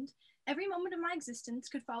an end, every moment of my existence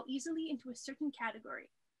could fall easily into a certain category,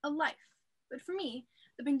 a life. But for me,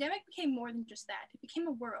 the pandemic became more than just that. It became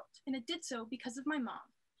a world, and it did so because of my mom.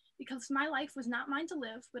 Because my life was not mine to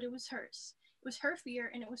live, but it was hers. It was her fear,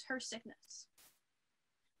 and it was her sickness.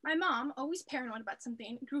 My mom, always paranoid about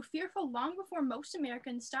something, grew fearful long before most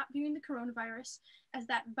Americans stopped viewing the coronavirus as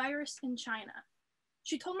that virus in China.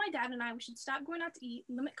 She told my dad and I we should stop going out to eat,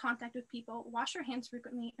 limit contact with people, wash our hands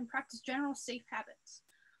frequently, and practice general safe habits.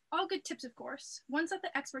 All good tips, of course, ones that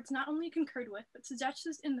the experts not only concurred with, but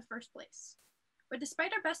suggested in the first place. But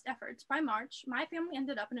despite our best efforts, by March, my family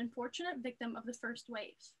ended up an unfortunate victim of the first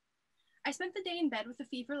wave. I spent the day in bed with a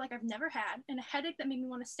fever like I've never had, and a headache that made me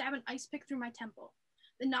want to stab an ice pick through my temple.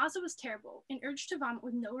 The nausea was terrible, an urge to vomit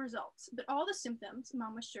with no results, but all the symptoms,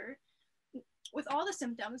 Mom was sure it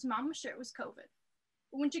was COVID.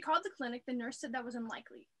 But when she called the clinic, the nurse said that was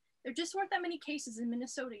unlikely. There just weren't that many cases in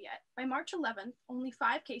Minnesota yet. By March 11th, only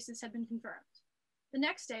 5 cases had been confirmed. The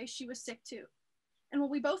next day, she was sick too. And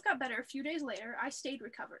while we both got better a few days later, I stayed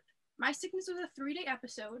recovered. My sickness was a 3-day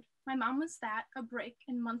episode. My mom was that, a break,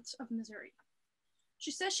 and months of misery.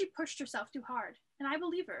 She says she pushed herself too hard, and I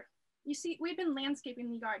believe her. You see, we've been landscaping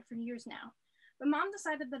the yard for years now, but Mom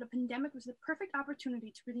decided that a pandemic was the perfect opportunity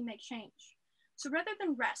to really make change. So rather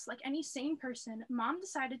than rest like any sane person, Mom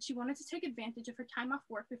decided she wanted to take advantage of her time off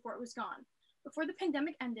work before it was gone, before the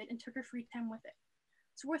pandemic ended, and took her free time with it.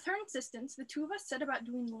 So with her insistence, the two of us set about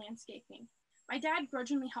doing the landscaping. My dad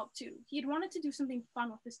grudgingly helped too. He had wanted to do something fun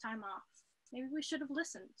with his time off. Maybe we should have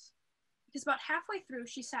listened. Because about halfway through,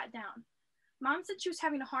 she sat down. Mom said she was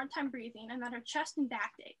having a hard time breathing and that her chest and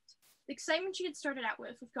back ached. The excitement she had started out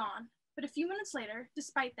with was gone, but a few minutes later,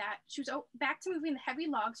 despite that, she was back to moving the heavy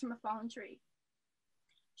logs from a fallen tree.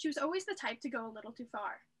 She was always the type to go a little too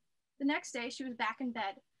far. The next day, she was back in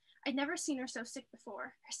bed. I'd never seen her so sick before.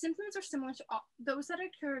 Her symptoms are similar to those that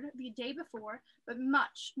occurred the day before, but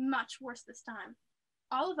much, much worse this time.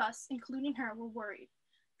 All of us, including her, were worried.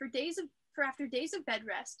 For after days of bed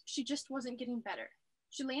rest, she just wasn't getting better.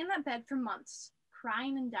 She lay in that bed for months,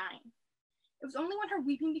 crying and dying. It was only when her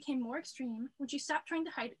weeping became more extreme, when she stopped trying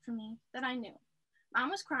to hide it from me, that I knew.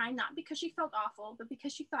 Mom was crying not because she felt awful, but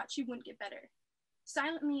because she thought she wouldn't get better.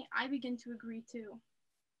 Silently, I began to agree too.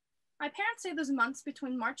 My parents say those months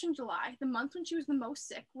between March and July, the month when she was the most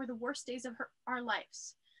sick, were the worst days of our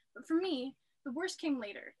lives. But for me, the worst came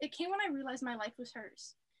later. It came when I realized my life was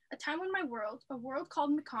hers. A time when my world, a world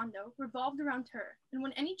called Macondo, revolved around her, and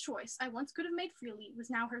when any choice I once could have made freely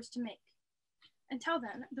was now hers to make. Until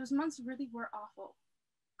then, those months really were awful.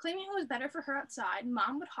 Claiming it was better for her outside,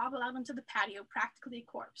 Mom would hobble out onto the patio, practically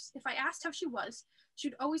a corpse. If I asked how she was, she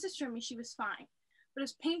would always assure me she was fine, but it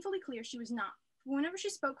was painfully clear she was not. Whenever she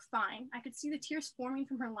spoke fine, I could see the tears forming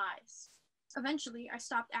from her lies. Eventually, I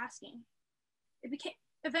stopped asking. It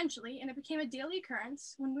became a daily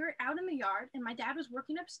occurrence. When we were out in the yard and my dad was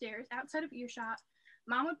working upstairs outside of earshot,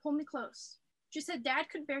 Mom would pull me close. She said Dad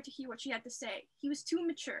couldn't bear to hear what she had to say. He was too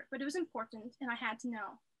immature, but it was important, and I had to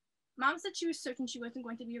know. Mom said she was certain she wasn't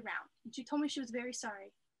going to be around, and she told me she was very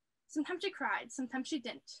sorry. Sometimes she cried, sometimes she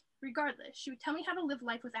didn't. Regardless, she would tell me how to live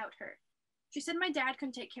life without her. She said my dad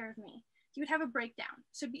couldn't take care of me. He would have a breakdown,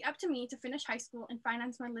 so it'd be up to me to finish high school and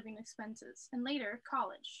finance my living expenses, and later,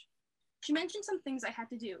 college. She mentioned some things I had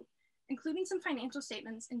to do, including some financial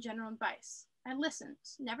statements and general advice. I listened,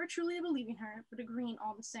 never truly believing her, but agreeing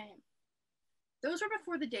all the same. Those were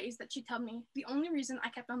before the days that she told me the only reason I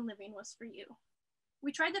kept on living was for you.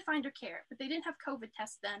 We tried to find her care, but they didn't have COVID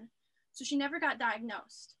tests then, so she never got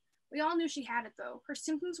diagnosed. We all knew she had it though. Her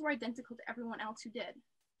symptoms were identical to everyone else who did.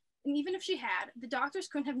 And even if she had, the doctors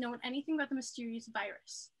couldn't have known anything about the mysterious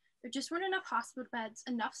virus. There just weren't enough hospital beds,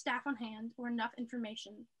 enough staff on hand, or enough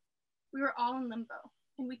information. We were all in limbo,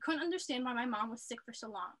 and we couldn't understand why my mom was sick for so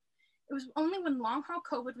long. It was only when long-haul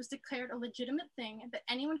COVID was declared a legitimate thing that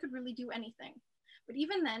anyone could really do anything. But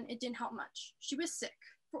even then, it didn't help much. She was sick.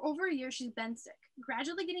 For over a year, she's been sick,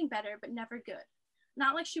 gradually getting better, but never good.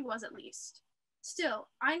 Not like she was, at least. Still,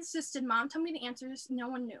 I insisted Mom tell me the answers no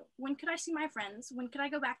one knew. When could I see my friends? When could I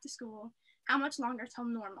go back to school? How much longer till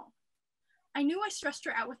normal? I knew I stressed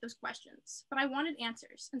her out with those questions, but I wanted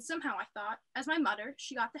answers, and somehow I thought, as my mother,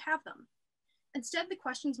 she ought to have them. Instead, the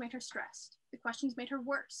questions made her stressed. The questions made her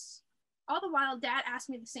worse. All the while, Dad asked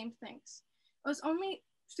me the same things. It was only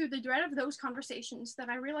through the dread of those conversations that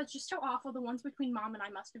I realized just how awful the ones between Mom and I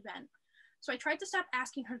must have been. So I tried to stop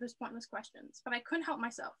asking her those pointless questions, but I couldn't help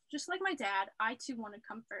myself. Just like my dad, I too wanted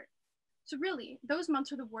comfort. So really, those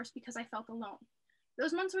months were the worst because I felt alone.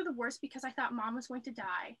 Those months were the worst because I thought Mom was going to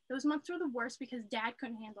die. Those months were the worst because Dad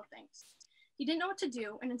couldn't handle things. He didn't know what to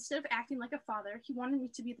do, and instead of acting like a father, he wanted me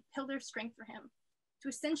to be the pillar of strength for him, to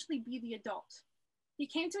essentially be the adult. He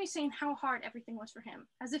came to me saying how hard everything was for him,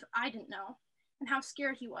 as if I didn't know, and how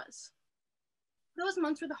scared he was. Those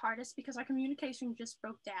months were the hardest because our communication just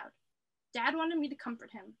broke down. Dad wanted me to comfort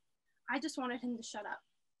him. I just wanted him to shut up.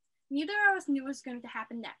 Neither of us knew what was going to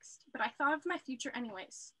happen next, but I thought of my future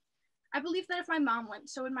anyways. I believed that if my mom went,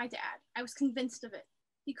 so would my dad. I was convinced of it.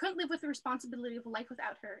 He couldn't live with the responsibility of life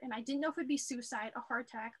without her, and I didn't know if it'd be suicide, a heart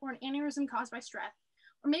attack, or an aneurysm caused by stress,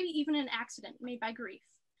 or maybe even an accident made by grief.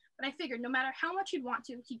 But I figured no matter how much he'd want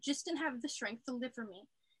to, he just didn't have the strength to live for me.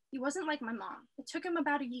 He wasn't like my mom. It took him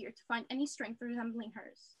about a year to find any strength resembling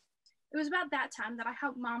hers. It was about that time that I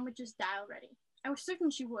hoped Mom would just die already. I was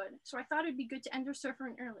certain she would, so I thought it'd be good to end her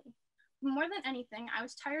suffering early. But more than anything, I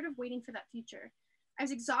was tired of waiting for that future. I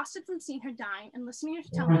was exhausted from seeing her dying and listening to her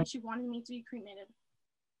tell me she wanted me to be cremated.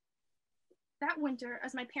 That winter,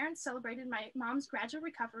 as my parents celebrated my mom's gradual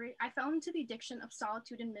recovery, I fell into the addiction of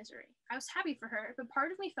solitude and misery. I was happy for her, but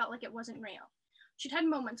part of me felt like it wasn't real. She'd had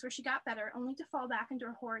moments where she got better, only to fall back into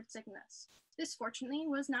her horrid sickness. This, fortunately,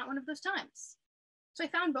 was not one of those times. So I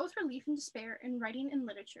found both relief and despair in writing and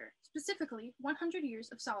literature, specifically 100 Years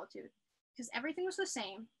of Solitude, because everything was the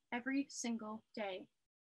same every single day.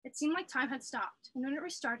 It seemed like time had stopped, and when it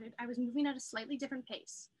restarted, I was moving at a slightly different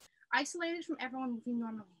pace, isolated from everyone moving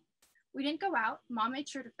normally. We didn't go out. Mom made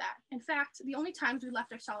sure of that. In fact, the only times we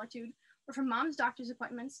left our solitude were for Mom's doctor's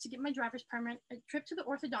appointments to get my driver's permit, a trip to the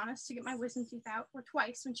orthodontist to get my wisdom teeth out, or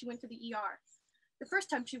twice when she went to the ER. The first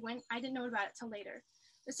time she went, I didn't know about it till later.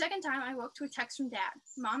 The second time, I woke to a text from Dad.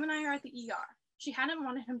 Mom and I are at the ER. She hadn't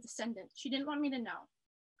wanted him to send it. She didn't want me to know.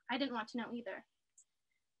 I didn't want to know either.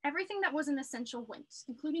 Everything that wasn't essential went,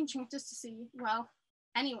 including chances to see, well,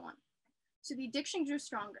 anyone. So the addiction grew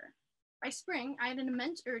stronger. By spring, I had an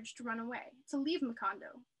immense urge to run away, to leave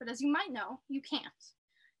McClelland, but as you might know, you can't.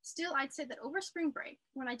 Still, I'd say that over spring break,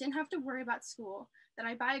 when I didn't have to worry about school, that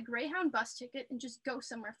I'd buy a Greyhound bus ticket and just go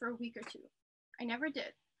somewhere for a week or two. I never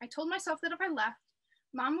did. I told myself that if I left,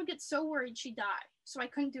 Mom would get so worried she'd die, so I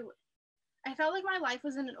couldn't do it. I felt like my life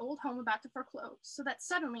was in an old home about to foreclose, so that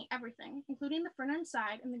suddenly everything, including the furniture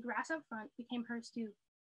inside and the grass out front, became hers too.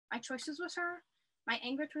 My choices was her, my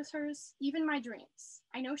anger was hers, even my dreams.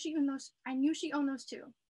 I knew she owned those too,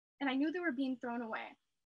 and I knew they were being thrown away.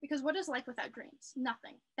 Because what is life without dreams?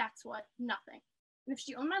 Nothing. That's what, nothing. And if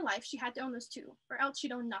she owned my life, she had to own those too, or else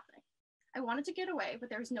she'd own nothing. I wanted to get away, but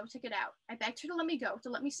there was no ticket out. I begged her to let me go, to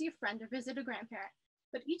let me see a friend or visit a grandparent.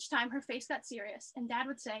 But each time her face got serious, and Dad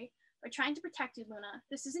would say, "We're trying to protect you, Luna.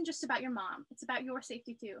 This isn't just about your mom. It's about your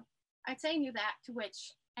safety too." I'd say I knew that, to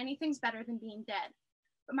which, anything's better than being dead.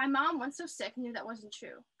 But my mom, once so sick, knew that wasn't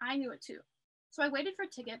true. I knew it too. So I waited for a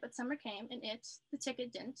ticket, but summer came, and the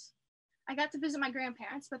ticket didn't. I got to visit my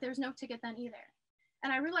grandparents, but there was no ticket then either.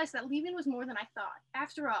 And I realized that leaving was more than I thought.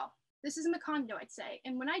 After all, this is McClelland, I'd say,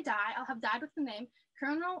 and when I die, I'll have died with the name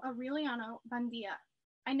Colonel Aureliano Buendia.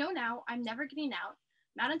 I know now I'm never getting out,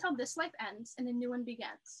 not until this life ends and a new one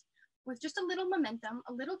begins. With just a little momentum,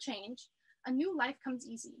 a little change, a new life comes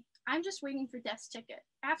easy. I'm just waiting for death's ticket.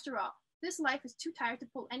 After all, this life is too tired to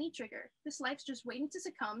pull any trigger. This life's just waiting to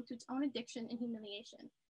succumb to its own addiction and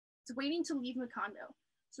humiliation. It's waiting to leave Macondo,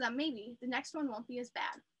 so that maybe the next one won't be as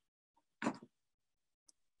bad.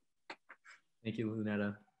 Thank you,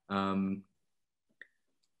 Lunetta.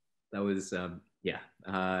 that was yeah,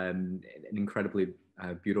 an incredibly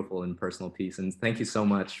beautiful and personal piece. And thank you so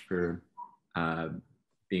much for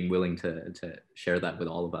being willing to share that with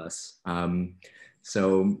all of us.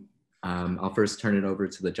 I'll first turn it over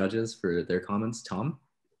to the judges for their comments. Tom?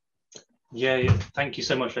 Yeah, thank you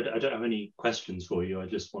so much. I don't have any questions for you. I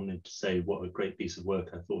just wanted to say what a great piece of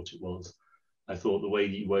work I thought it was. I thought the way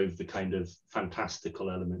that you wove the kind of fantastical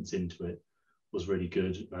elements into it was really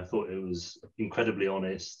good. I thought it was incredibly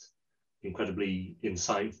honest, incredibly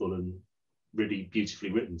insightful, and really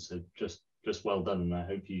beautifully written. So just well done, and I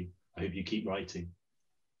hope you keep writing.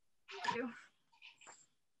 Thank you.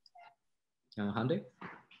 Hande?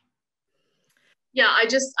 Yeah,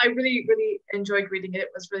 I really, really enjoyed reading it. It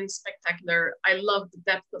was really spectacular. I love the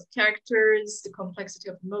depth of characters, the complexity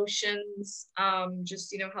of emotions,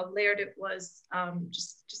 just, you know, how layered it was,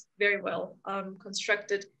 just very well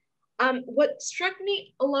constructed. What struck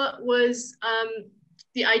me a lot was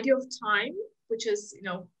the idea of time, which is, you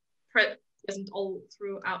know, present all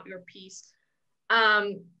throughout your piece.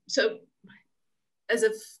 So as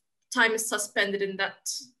if time is suspended in that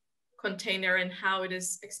container and how it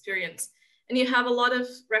is experienced. And you have a lot of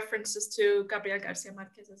references to Gabriel Garcia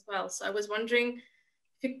Marquez as well. So I was wondering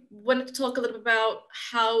if you wanted to talk a little bit about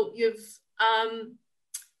how you've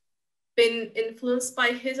been influenced by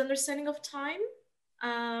his understanding of time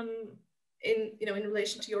in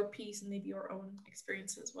relation to your piece and maybe your own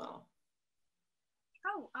experience as well.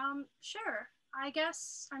 Oh, sure. I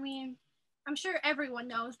guess, I mean, I'm sure everyone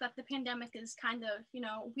knows that the pandemic is kind of, you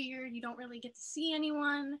know, weird. You don't really get to see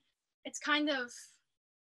anyone. It's kind of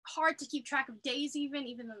hard to keep track of days even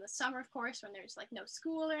in the summer, of course, when there's like no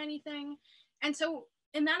school or anything. And so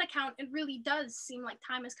in that account, it really does seem like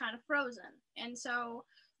time is kind of frozen. And so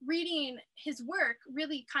reading his work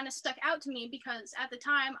really kind of stuck out to me because at the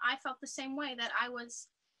time I felt the same way, that I was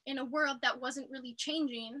in a world that wasn't really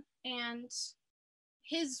changing, and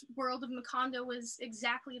his world of Macondo was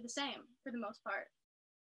exactly the same for the most part.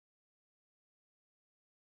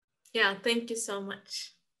 Yeah, thank you so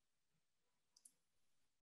much.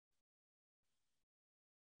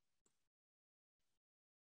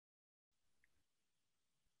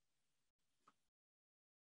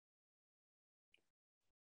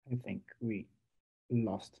 I think we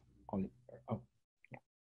lost Oliver. Oh, yeah.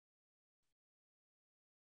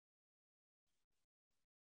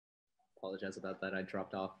 Apologize about that. I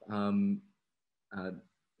dropped off. Didn't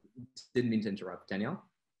mean to interrupt. Danielle?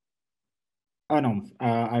 Oh, no.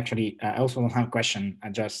 Actually, I also don't have a question. I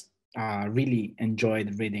just really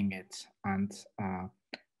enjoyed reading it. And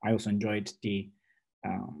I also enjoyed the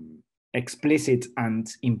explicit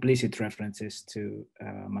and implicit references to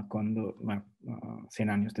Macondo, 100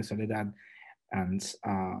 Años de Soledad, and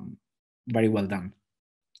very well done.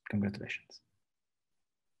 Congratulations.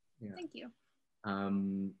 Yeah. Thank you.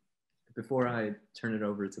 Before I turn it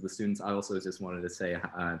over to the students, I also just wanted to say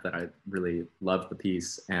that I really loved the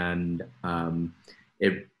piece, and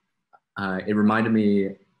it reminded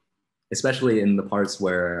me, especially in the parts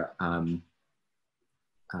where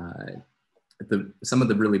some of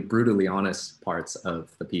the really brutally honest parts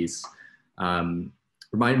of the piece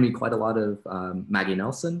reminded me quite a lot of Maggie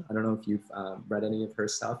Nelson. I don't know if you've read any of her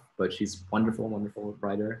stuff, but she's wonderful, wonderful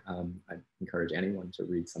writer. I encourage anyone to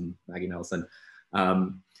read some Maggie Nelson.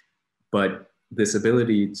 But this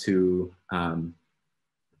ability to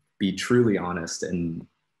be truly honest and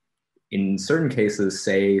in certain cases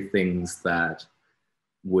say things that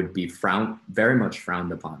would be very much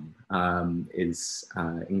frowned upon is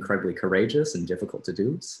incredibly courageous and difficult to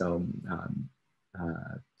do. So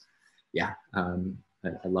yeah,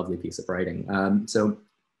 a lovely piece of writing. So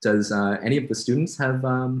does any of the students have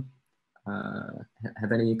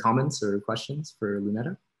any comments or questions for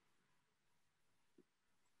Lunetta?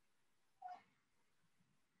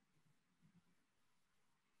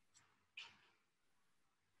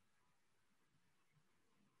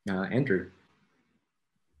 Andrew.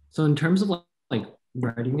 So in terms of like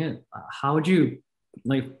writing it, how would you,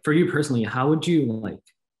 like for you personally, how would you like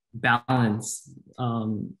balance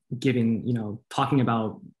giving, you know, talking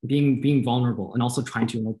about being vulnerable and also trying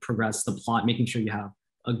to, you know, progress the plot, making sure you have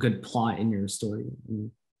a good plot in your story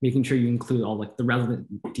and making sure you include all like the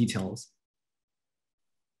relevant details?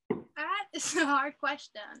 That is a hard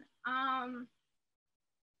question.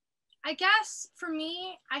 I guess for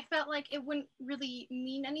me, I felt like it wouldn't really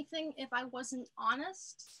mean anything if I wasn't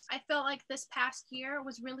honest. I felt like this past year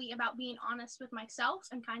was really about being honest with myself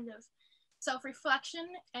and kind of self-reflection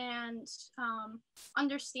and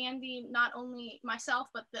understanding not only myself,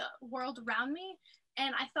 but the world around me.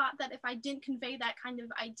 And I thought that if I didn't convey that kind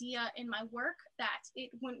of idea in my work, that it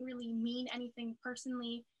wouldn't really mean anything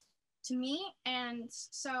personally to me. And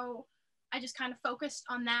so I just kind of focused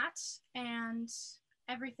on that, and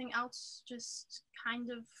everything else just kind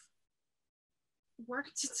of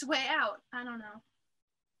worked its way out. I don't know.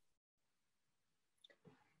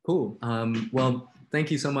 Cool. Well, thank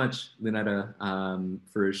you so much, Lunetta,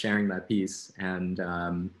 for sharing that piece, and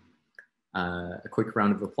a quick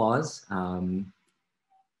round of applause.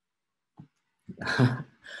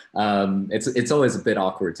 It's always a bit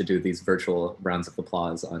awkward to do these virtual rounds of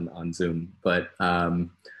applause on Zoom, but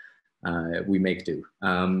we make do.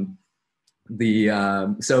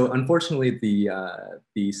 So unfortunately,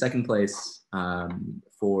 the second place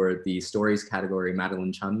for the stories category,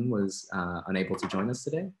 Madeline Chun, was unable to join us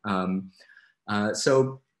today.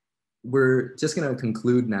 So we're just going to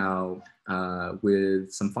conclude now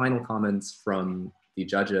with some final comments from the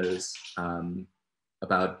judges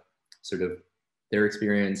about sort of their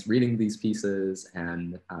experience reading these pieces,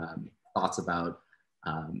 and thoughts about,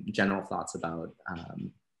 general thoughts about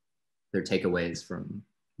their takeaways from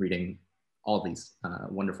reading all these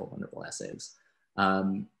wonderful, wonderful essays.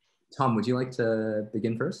 Tom, would you like to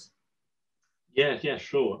begin first? Yeah,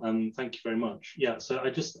 sure. Thank you very much. Yeah, so I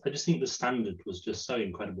just think the standard was just so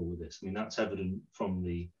incredible with this. I mean, that's evident from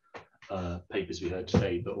the papers we heard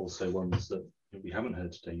today, but also ones that we haven't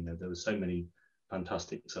heard today. You know, there were so many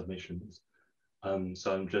fantastic submissions.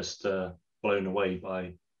 So I'm just blown away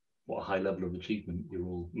by what a high level of achievement you're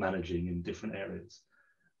all managing in different areas.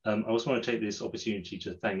 I also want to take this opportunity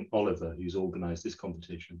to thank Oliver, who's organised this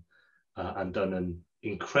competition and done an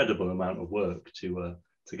incredible amount of work to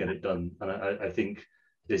get it done. And I think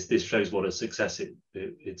this shows what a success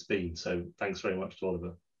it's been. So thanks very much to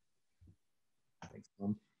Oliver. Thanks,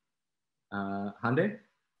 Tom. Hande?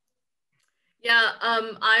 Yeah,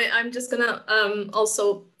 I'm just gonna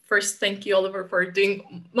also first thank you, Oliver, for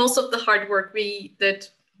doing most of the hard work. We did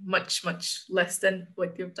much less than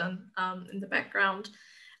what you've done in the background.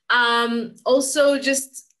 Also,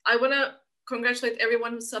 just I want to congratulate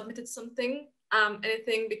everyone who submitted something,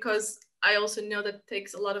 anything, because I also know that it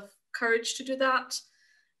takes a lot of courage to do that.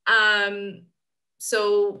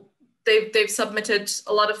 So they've submitted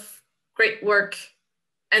a lot of great work,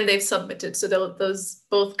 and they've submitted, so those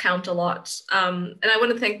both count a lot. And I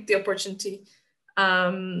want to thank the opportunity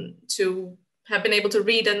to have been able to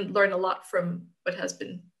read and learn a lot from what has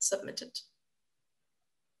been submitted.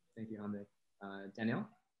 Thank you, Hande. Danielle?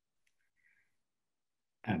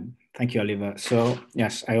 Thank you, Oliver. So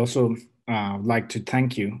yes, I also would like to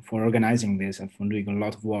thank you for organizing this and for doing a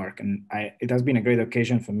lot of work. And it has been a great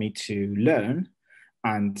occasion for me to learn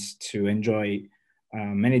and to enjoy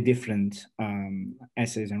many different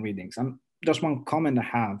essays and readings. Just one comment I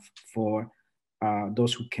have for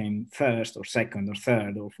those who came first or second or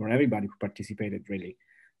third, or for everybody who participated, really.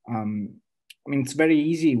 I mean, it's very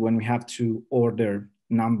easy when we have to order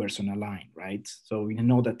numbers on a line, right? So we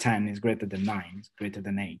know that 10 is greater than 9, is greater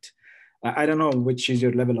than 8. I don't know which is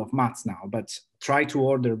your level of maths now, but try to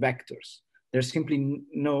order vectors. There's simply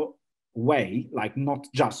no way, like not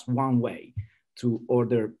just one way to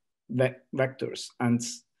order vectors. And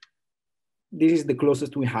this is the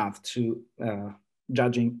closest we have to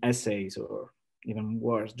judging essays, or even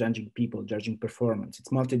worse, judging people, judging performance. It's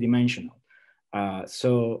multidimensional.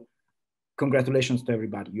 So congratulations to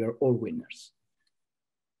everybody. You're all winners.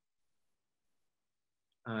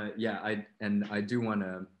 Yeah, I do want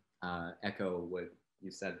to echo what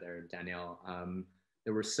you said there, Danielle.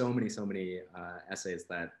 There were so many essays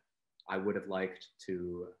that I would have liked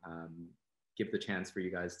to give the chance for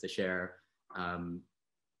you guys to share.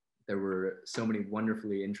 There were so many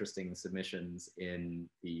wonderfully interesting submissions in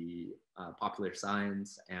the popular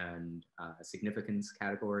science and significance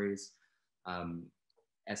categories,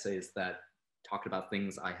 essays that talked about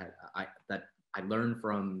things that I learned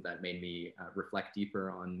from, that made me reflect deeper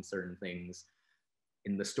on certain things.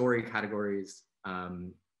 In the story categories,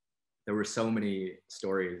 there were so many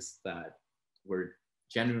stories that were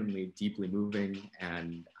genuinely deeply moving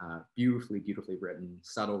and beautifully written,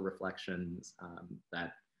 subtle reflections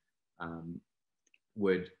that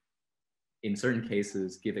would, in certain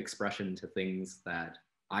cases, give expression to things that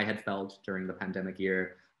I had felt during the pandemic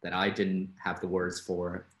year that I didn't have the words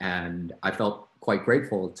for. And I felt quite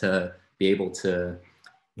grateful to be able to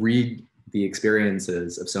read the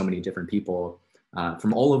experiences of so many different people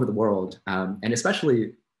from all over the world, and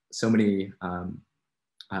especially so many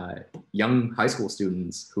young high school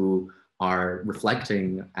students who are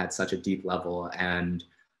reflecting at such a deep level, and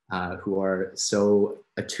who are so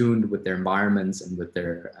attuned with their environments and with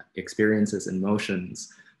their experiences and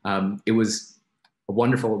emotions. It was a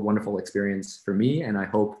wonderful experience for me, and I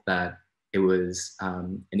hope that it was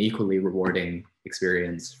an equally rewarding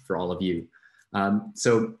experience for all of you.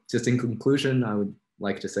 So just in conclusion, I would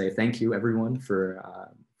like to say thank you everyone for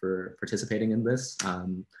participating in this.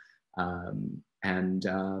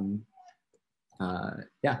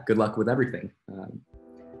 Yeah, good luck with everything.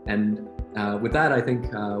 And with that, I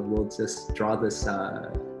think we'll just draw this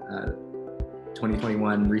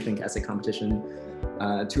 2021 Rethink Essay Competition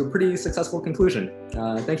to a pretty successful conclusion.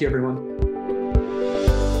 Thank you, everyone.